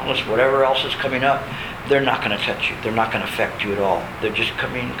dogs, countless whatever else is coming up, they're not going to touch you. They're not going to affect you at all. They're just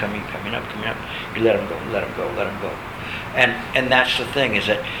coming up. You let them go. And that's the thing, is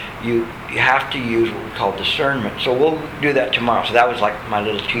that you have to use what we call discernment. So we'll do that tomorrow. So that was like my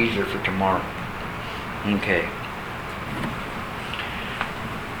little teaser for tomorrow. Okay.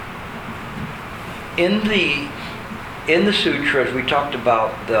 In the sutras, we talked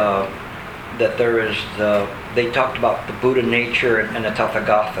about they talked about the Buddha nature and the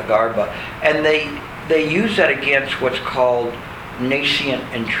Tathagata Garbha, and they use that against what's called nascent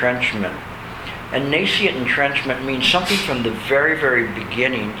entrenchment. And nascent entrenchment means something from the very, very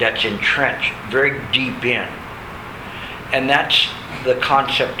beginning that's entrenched, very deep in. And that's the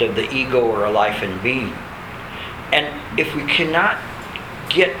concept of the ego or a life and being. And if we cannot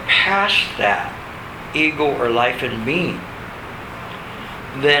get past that ego or life and being,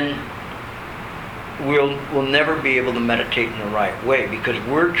 then we'll never be able to meditate in the right way, because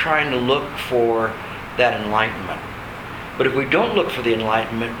we're trying to look for that enlightenment. But if we don't look for the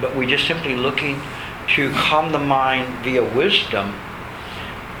enlightenment, but we're just simply looking to calm the mind via wisdom,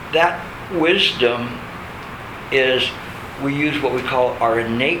 that wisdom is, we use what we call our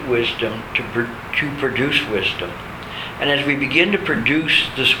innate wisdom to produce wisdom. And as we begin to produce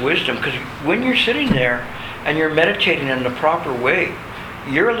this wisdom, because when you're sitting there and you're meditating in the proper way,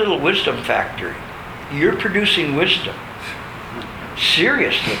 you're a little wisdom factory. You're producing wisdom.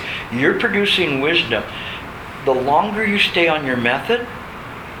 Seriously, you're producing wisdom. The longer you stay on your method,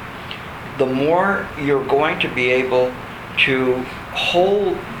 the more you're going to be able to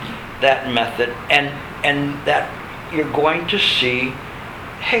hold that method, and that you're going to see,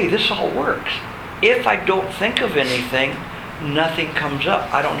 hey, this all works. If I don't think of anything, nothing comes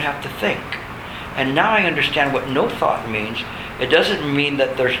up. I don't have to think. And now I understand what no thought means. It doesn't mean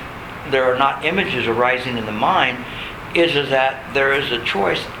that there are not images arising in the mind. Is that there is a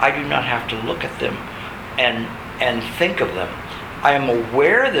choice. I do not have to look at them and think of them. I am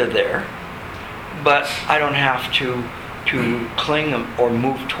aware they're there, but I don't have to cling them or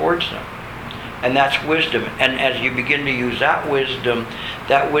move towards them. And that's wisdom. And as you begin to use that wisdom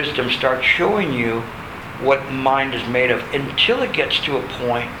starts showing you what mind is made of, until it gets to a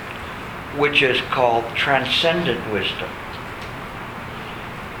point which is called transcendent wisdom.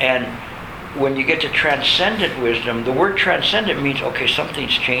 And when you get to transcendent wisdom, the word transcendent means, okay,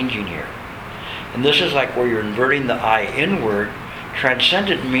 something's changing here. And this is like where you're inverting the I inward.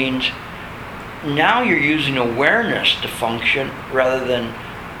 Transcendent means now you're using awareness to function rather than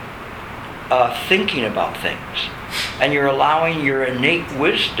thinking about things. And you're allowing your innate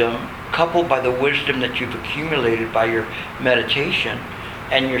wisdom, coupled by the wisdom that you've accumulated by your meditation,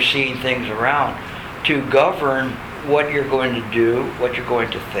 and you're seeing things around, to govern what you're going to do, what you're going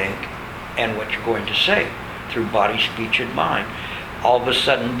to think, and what you're going to say through body, speech, and mind. All of a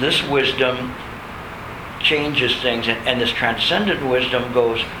sudden, this wisdom changes things, and this transcendent wisdom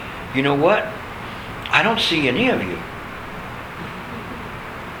goes, you know what? I don't see any of you,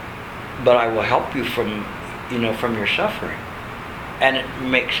 but I will help you from your suffering. And it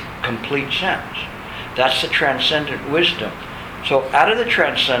makes complete sense. That's the transcendent wisdom. So out of the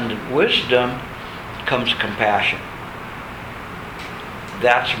transcendent wisdom comes compassion.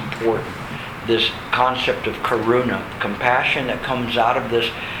 That's important. This concept of karuna, compassion that comes out of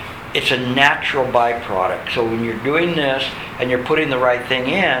this, it's a natural byproduct. So when you're doing this and you're putting the right thing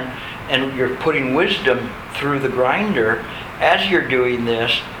in, and you're putting wisdom through the grinder, as you're doing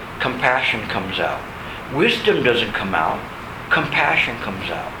this, compassion comes out. Wisdom doesn't come out, compassion comes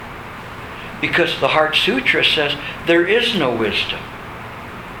out. Because the Heart Sutra says there is no wisdom,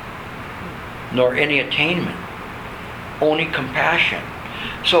 nor any attainment, only compassion.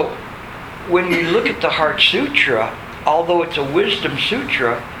 So when we look at the Heart Sutra, although it's a wisdom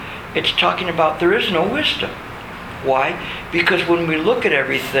sutra, it's talking about there is no wisdom. Why? Because when we look at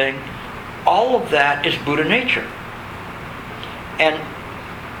everything, all of that is Buddha nature. And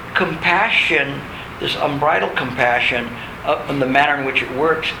compassion, this unbridled compassion, and the manner in which it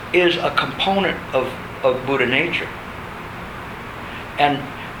works, is a component of Buddha nature.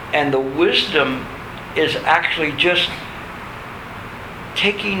 And the wisdom is actually just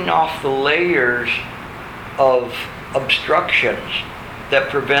taking off the layers of obstructions that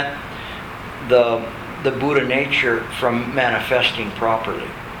prevent the Buddha nature from manifesting properly.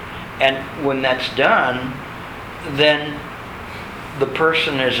 And when that's done, then the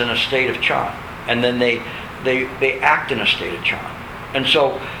person is in a state of Chan. And then they act in a state of Chan. And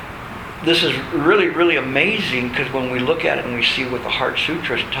so this is really, really amazing, because when we look at it and we see what the Heart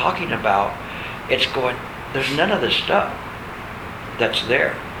Sutra is talking about, it's going, there's none of this stuff that's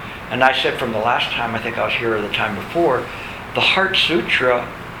there. And I said from the last time, I think I was here or the time before, the Heart Sutra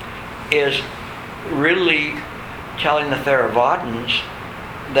is really telling the Theravadins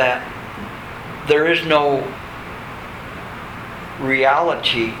that there is no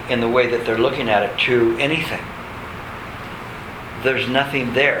reality in the way that they're looking at it to anything. There's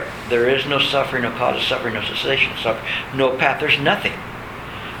nothing there. There is no suffering, no cause of suffering, no cessation, suffering, no path. There's nothing.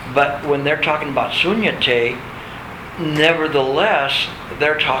 But when they're talking about sunyate, nevertheless,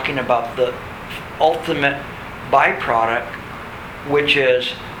 they're talking about the ultimate byproduct, which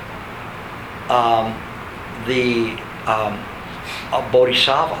is the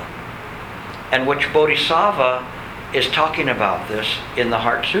Bodhisattva. And which Bodhisattva is talking about this in the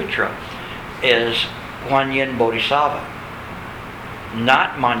Heart Sutra is Kuan Yin Bodhisattva.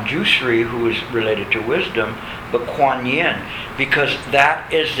 Not Manjusri, who is related to wisdom, but Kuan Yin, because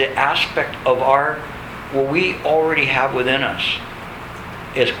that is the aspect of what we already have within us,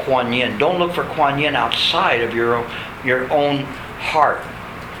 is Kuan Yin. Don't look for Kuan Yin outside of your own heart.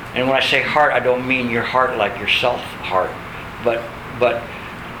 And when I say heart, I don't mean your heart like your self heart, but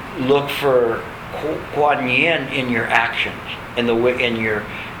look for Kuan Yin in your actions, in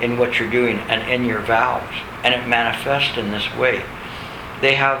what you're doing, and in your vows, and it manifests in this way.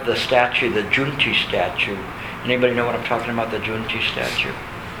 They have the statue, the Junti statue. Anybody know what I'm talking about, the Junti statue?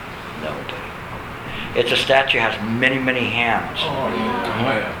 Nobody. It's a statue, has many, many hands.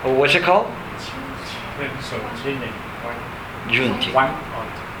 Oh, what's it called? Junti. One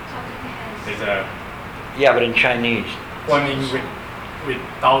is a Yeah, but in Chinese. one in with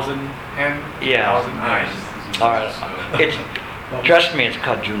 1,000 hands, Yeah. 1,000 eyes. All right. Trust me, it's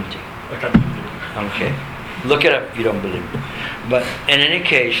called Junti. Okay. Look it up if you don't believe me. But in any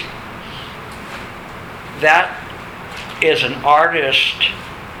case, that is an artist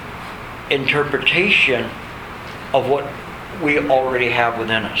interpretation of what we already have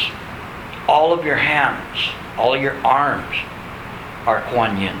within us. All of your hands, all of your arms are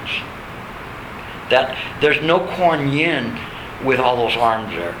Kuan Yins. There's no Kuan Yin with all those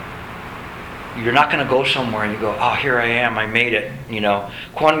arms there. You're not going to go somewhere and you go, oh, here I am, I made it.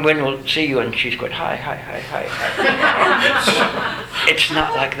 Kuan Yin will see you and she's going, hi, hi, hi, hi, hi. It's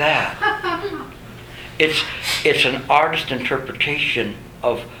not like that. It's an artist interpretation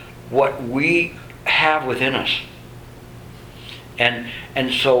of what we have within us. And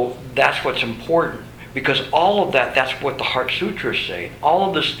so that's what's important. Because all of that's what the Heart Sutra is saying. All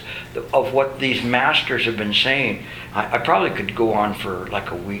of this, of what these masters have been saying, I probably could go on for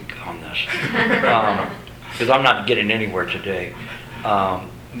like a week on this. Because I'm not getting anywhere today.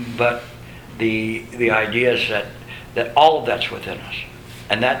 But the idea is that all of that's within us.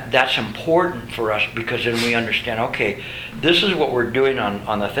 And that's important for us, because then we understand, okay, this is what we're doing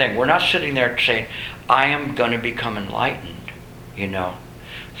on the thing. We're not sitting there saying, I am going to become enlightened,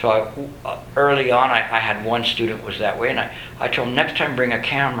 So early on, I had one student was that way, and I told him, next time bring a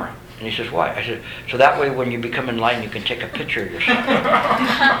camera. And he says, why? I said, so that way when you become enlightened, you can take a picture of yourself.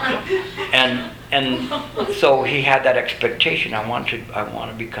 and so he had that expectation. I want to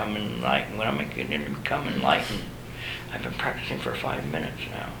become enlightened. When am I going to become enlightened? I've been practicing for 5 minutes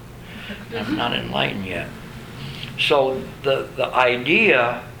now. I'm not enlightened yet. So the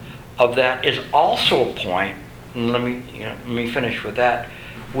idea of that is also a point, and let me finish with that,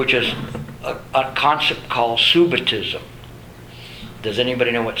 which is a concept called Subitism. Does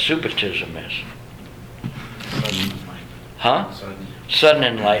anybody know what Subitism is? Huh? Sudden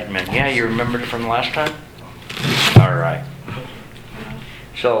enlightenment. Yeah, you remembered it from last time? All right.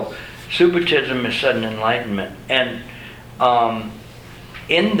 So Subitism is sudden enlightenment. And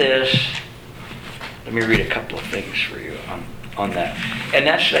in this, let me read a couple of things for you on that. And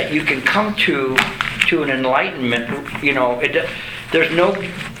that's that you can come to an enlightenment,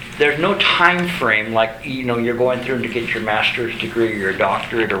 there's no time frame like, you're going through to get your master's degree or your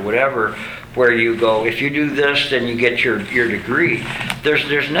doctorate or whatever, where you go, if you do this, then you get your degree.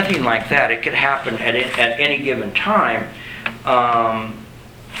 There's nothing like that. It could happen at any given time.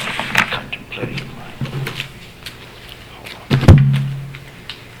 Contemplating mind. Hold on.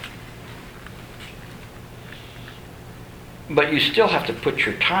 But you still have to put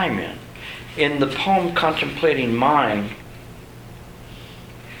your time in. In the poem Contemplating Mind,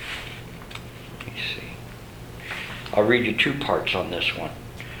 let me see, I'll read you two parts on this one.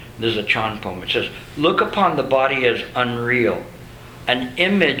 This is a Chan poem. It says, "Look upon the body as unreal, an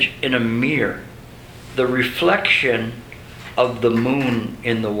image in a mirror, the reflection of the moon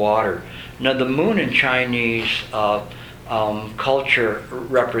in the water." Now, the moon in Chinese culture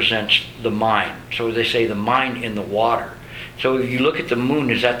represents the mind. So they say the mind in the water. So if you look at the moon,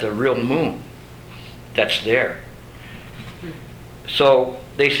 is that the real moon that's there? So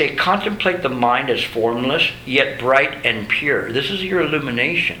they say, contemplate the mind as formless, yet bright and pure. This is your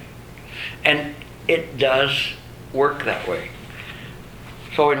illumination. And it does work that way.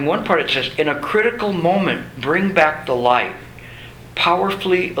 So in one part it says, in a critical moment, bring back the light,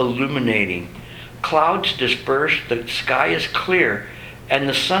 powerfully illuminating. Clouds disperse, the sky is clear, and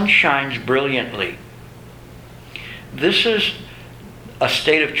the sun shines brilliantly. This is a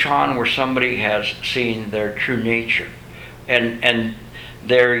state of Chan where somebody has seen their true nature. And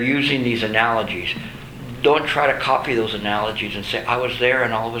they're using these analogies. Don't try to copy those analogies and say, I was there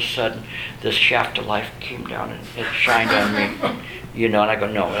and all of a sudden this shaft of life came down and it shined on me. You know, and I go,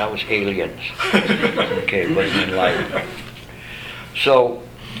 no, that was aliens. Okay, it wasn't in light. So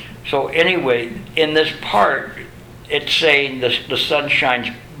anyway, in this part, it's saying the sun shines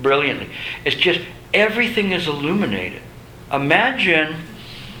brilliantly. It's just, everything is illuminated. Imagine,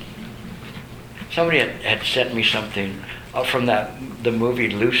 somebody had sent me something from the movie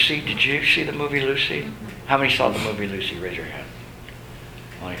Lucy. Did you see the movie Lucy? How many saw the movie Lucy? Raise your hand.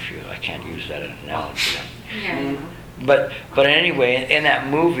 Only a few. I can't use that analogy. Yeah. But anyway, in that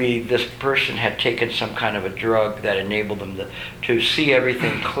movie, this person had taken some kind of a drug that enabled them to see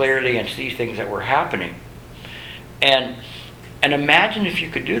everything clearly and see things that were happening. And imagine if you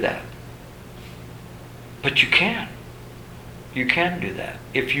could do that. But you can. You can do that.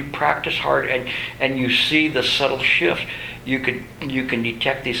 If you practice hard and you see the subtle shifts, you can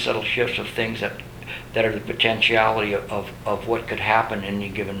detect these subtle shifts of things that are the potentiality of what could happen in any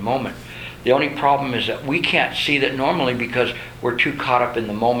given moment. The only problem is that we can't see that normally because we're too caught up in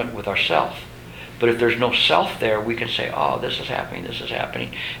the moment with ourselves. But if there's no self there, we can say, oh, this is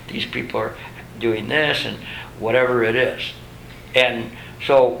happening, these people are doing this, and whatever it is. And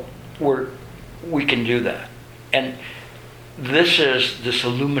so we can do that. And this is this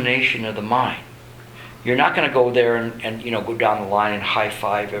illumination of the mind. You're not going to go there and go down the line and high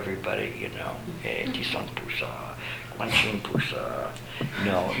five everybody, hey, Tisan Pusa, Guanshin Pusa.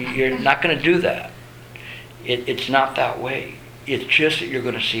 No, you're not going to do that. It's not that way. It's just that you're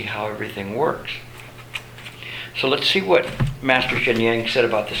going to see how everything works. So let's see what Master Shen Yang said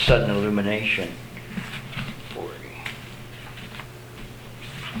about the sudden illumination.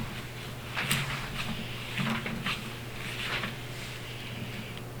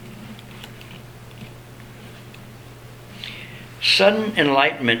 Sudden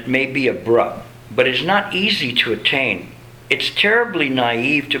enlightenment may be abrupt, but is not easy to attain. It's terribly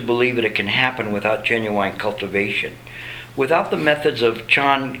naive to believe that it can happen without genuine cultivation. Without the methods of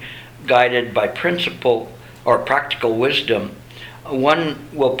Chan guided by principle or practical wisdom, one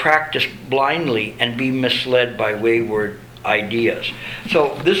will practice blindly and be misled by wayward ideas.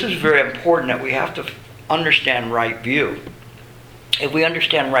 So this is very important, that we have to understand right view. If we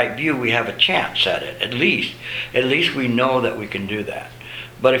understand right view, we have a chance at it, at least. At least we know that we can do that.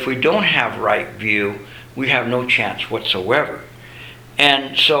 But if we don't have right view, we have no chance whatsoever.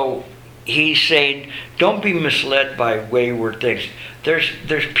 And so he's saying, don't be misled by wayward things.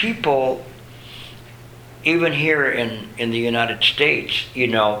 There's people, even here in the United States,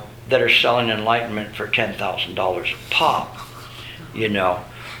 that are selling enlightenment for $10,000 a pop.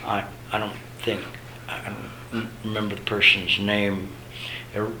 I don't remember the person's name.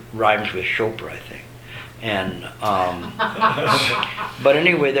 It rhymes with Chopra, I think. And but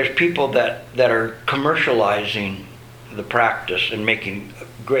anyway, there's people that are commercializing the practice and making a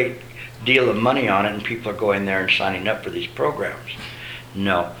great deal of money on it, and people are going there and signing up for these programs.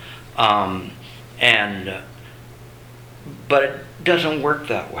 No, but it doesn't work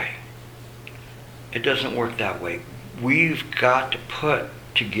that way. It doesn't work that way. We've got to put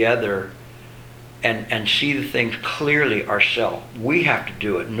together and see the things clearly ourselves. We have to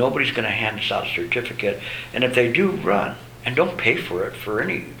do it. Nobody's going to hand us out a certificate. And if they do, run. And don't pay for it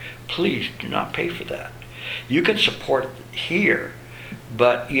please do not pay for that. You can support here,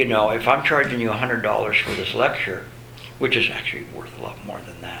 but if I'm charging you $100 for this lecture, which is actually worth a lot more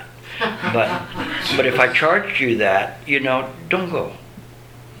than that. But if I charged you that, don't go.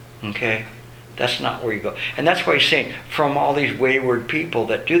 Okay? That's not where you go. And that's why he's saying, from all these wayward people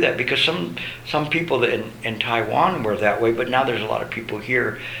that do that, because some people that in Taiwan were that way, but now there's a lot of people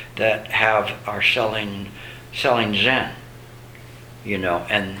here that are selling Zen,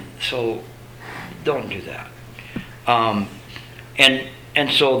 and so don't do that.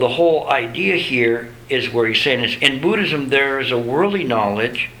 And so the whole idea here is where he's saying is, in Buddhism there is a worldly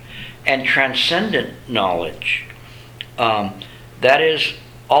knowledge and transcendent knowledge. That is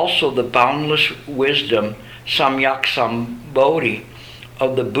also the boundless wisdom, samyak sambodhi,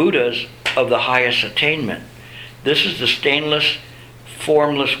 of the Buddhas of the highest attainment. This is the stainless,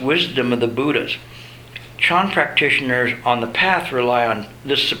 formless wisdom of the Buddhas. Chan practitioners on the path rely on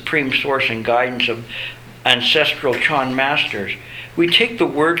this supreme source and guidance of ancestral Chan masters. We take the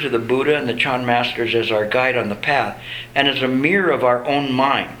words of the Buddha and the Chan masters as our guide on the path and as a mirror of our own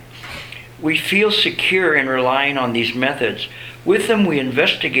mind. We feel secure in relying on these methods. With them we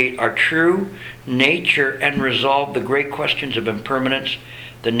investigate our true nature and resolve the great questions of impermanence,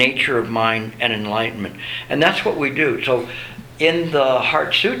 the nature of mind, and enlightenment. And that's what we do. So in the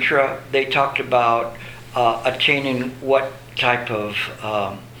Heart Sutra, they talked about attaining what type of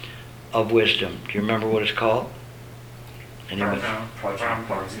wisdom. Do you remember what it's called? Anyone?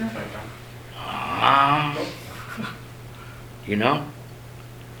 You know?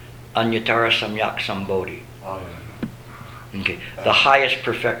 Anyatara Samyak Sambodhi. Oh, yeah. Okay. The highest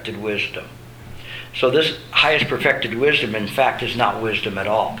perfected wisdom. So this highest perfected wisdom, in fact, is not wisdom at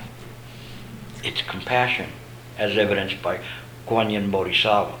all. It's compassion, as evidenced by Kuan Yin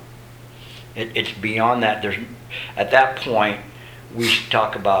Bodhisattva. It's beyond that. At that point, we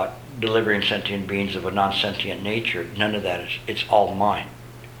talk about delivering sentient beings of a non-sentient nature. None of that is, it's all mind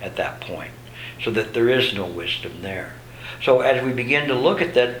at that point. So that there is no wisdom there. So as we begin to look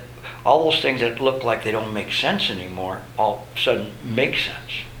at that, all those things that look like they don't make sense anymore, all of a sudden make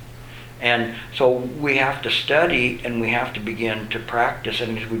sense. And so we have to study and we have to begin to practice.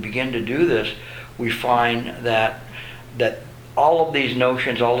 And as we begin to do this, we find that all of these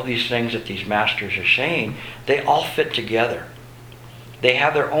notions, all of these things that these masters are saying, they all fit together. They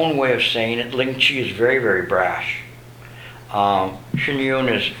have their own way of saying it. Ling Chi is very, very brash. Shun Yun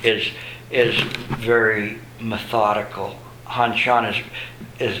is very methodical. Han Shan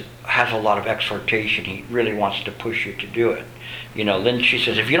has a lot of exhortation. He really wants to push you to do it. You know, Lin Chi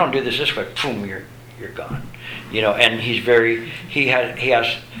says, if you don't do this way, boom, you're gone. You know, and he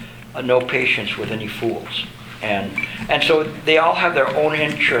has no patience with any fools. And so they all have their own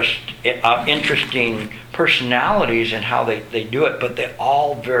interesting personalities in how they do it, but they're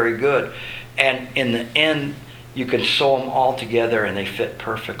all very good. And in the end, you can sew them all together and they fit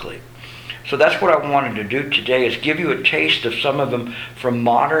perfectly. So that's what I wanted to do today, is give you a taste of some of them, from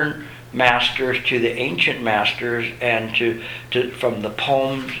modern masters to the ancient masters, and from the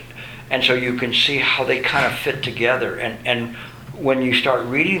poems, and so you can see how they kind of fit together. And when you start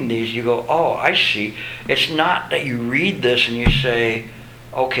reading these, you go, oh, I see. It's not that you read this and you say,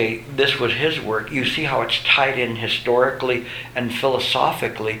 okay, this was his work. You see how it's tied in historically and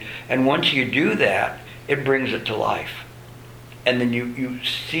philosophically, and once you do that, it brings it to life. And then you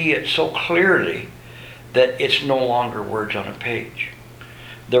see it so clearly that it's no longer words on a page.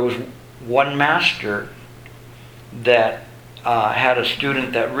 There was one master that had a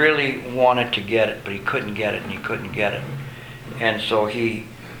student that really wanted to get it, but he couldn't get it, and he couldn't get it. And so he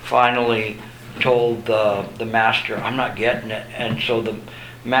finally told the master, I'm not getting it. And so the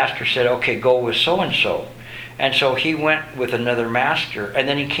master said, okay, go with so-and-so. And so he went with another master, and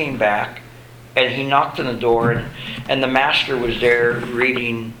then he came back, and he knocked on the door, and the master was there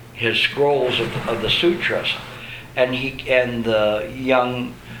reading his scrolls of the sutras. And the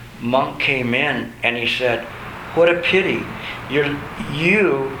young monk came in, and he said, what a pity. You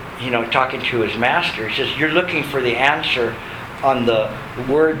know, talking to his master, he says, you're looking for the answer on the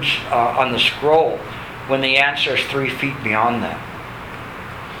words on the scroll, when the answer is 3 feet beyond that.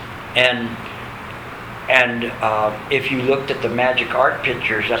 And if you looked at the magic art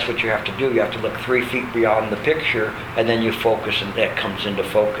pictures, that's what you have to do. You have to look 3 feet beyond the picture, and then you focus, and that comes into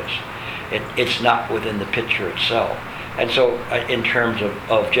focus. It's not within the picture itself. And so in terms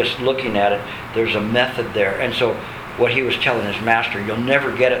of just looking at it, there's a method there. And so what he was telling his master, you'll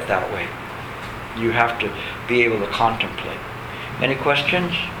never get it that way. You have to be able to contemplate. Any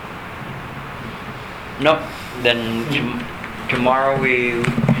questions? No. Then tomorrow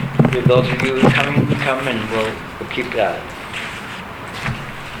those of you who come and we'll keep that.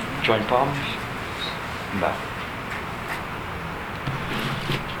 Join palms. Bye.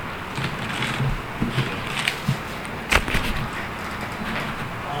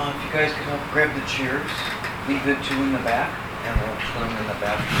 If you guys can help grab the chairs, leave the two in the back, and we'll put them in the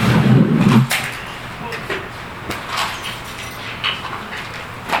back.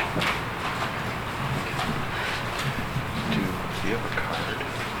 Do you have a card?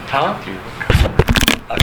 Huh? Do you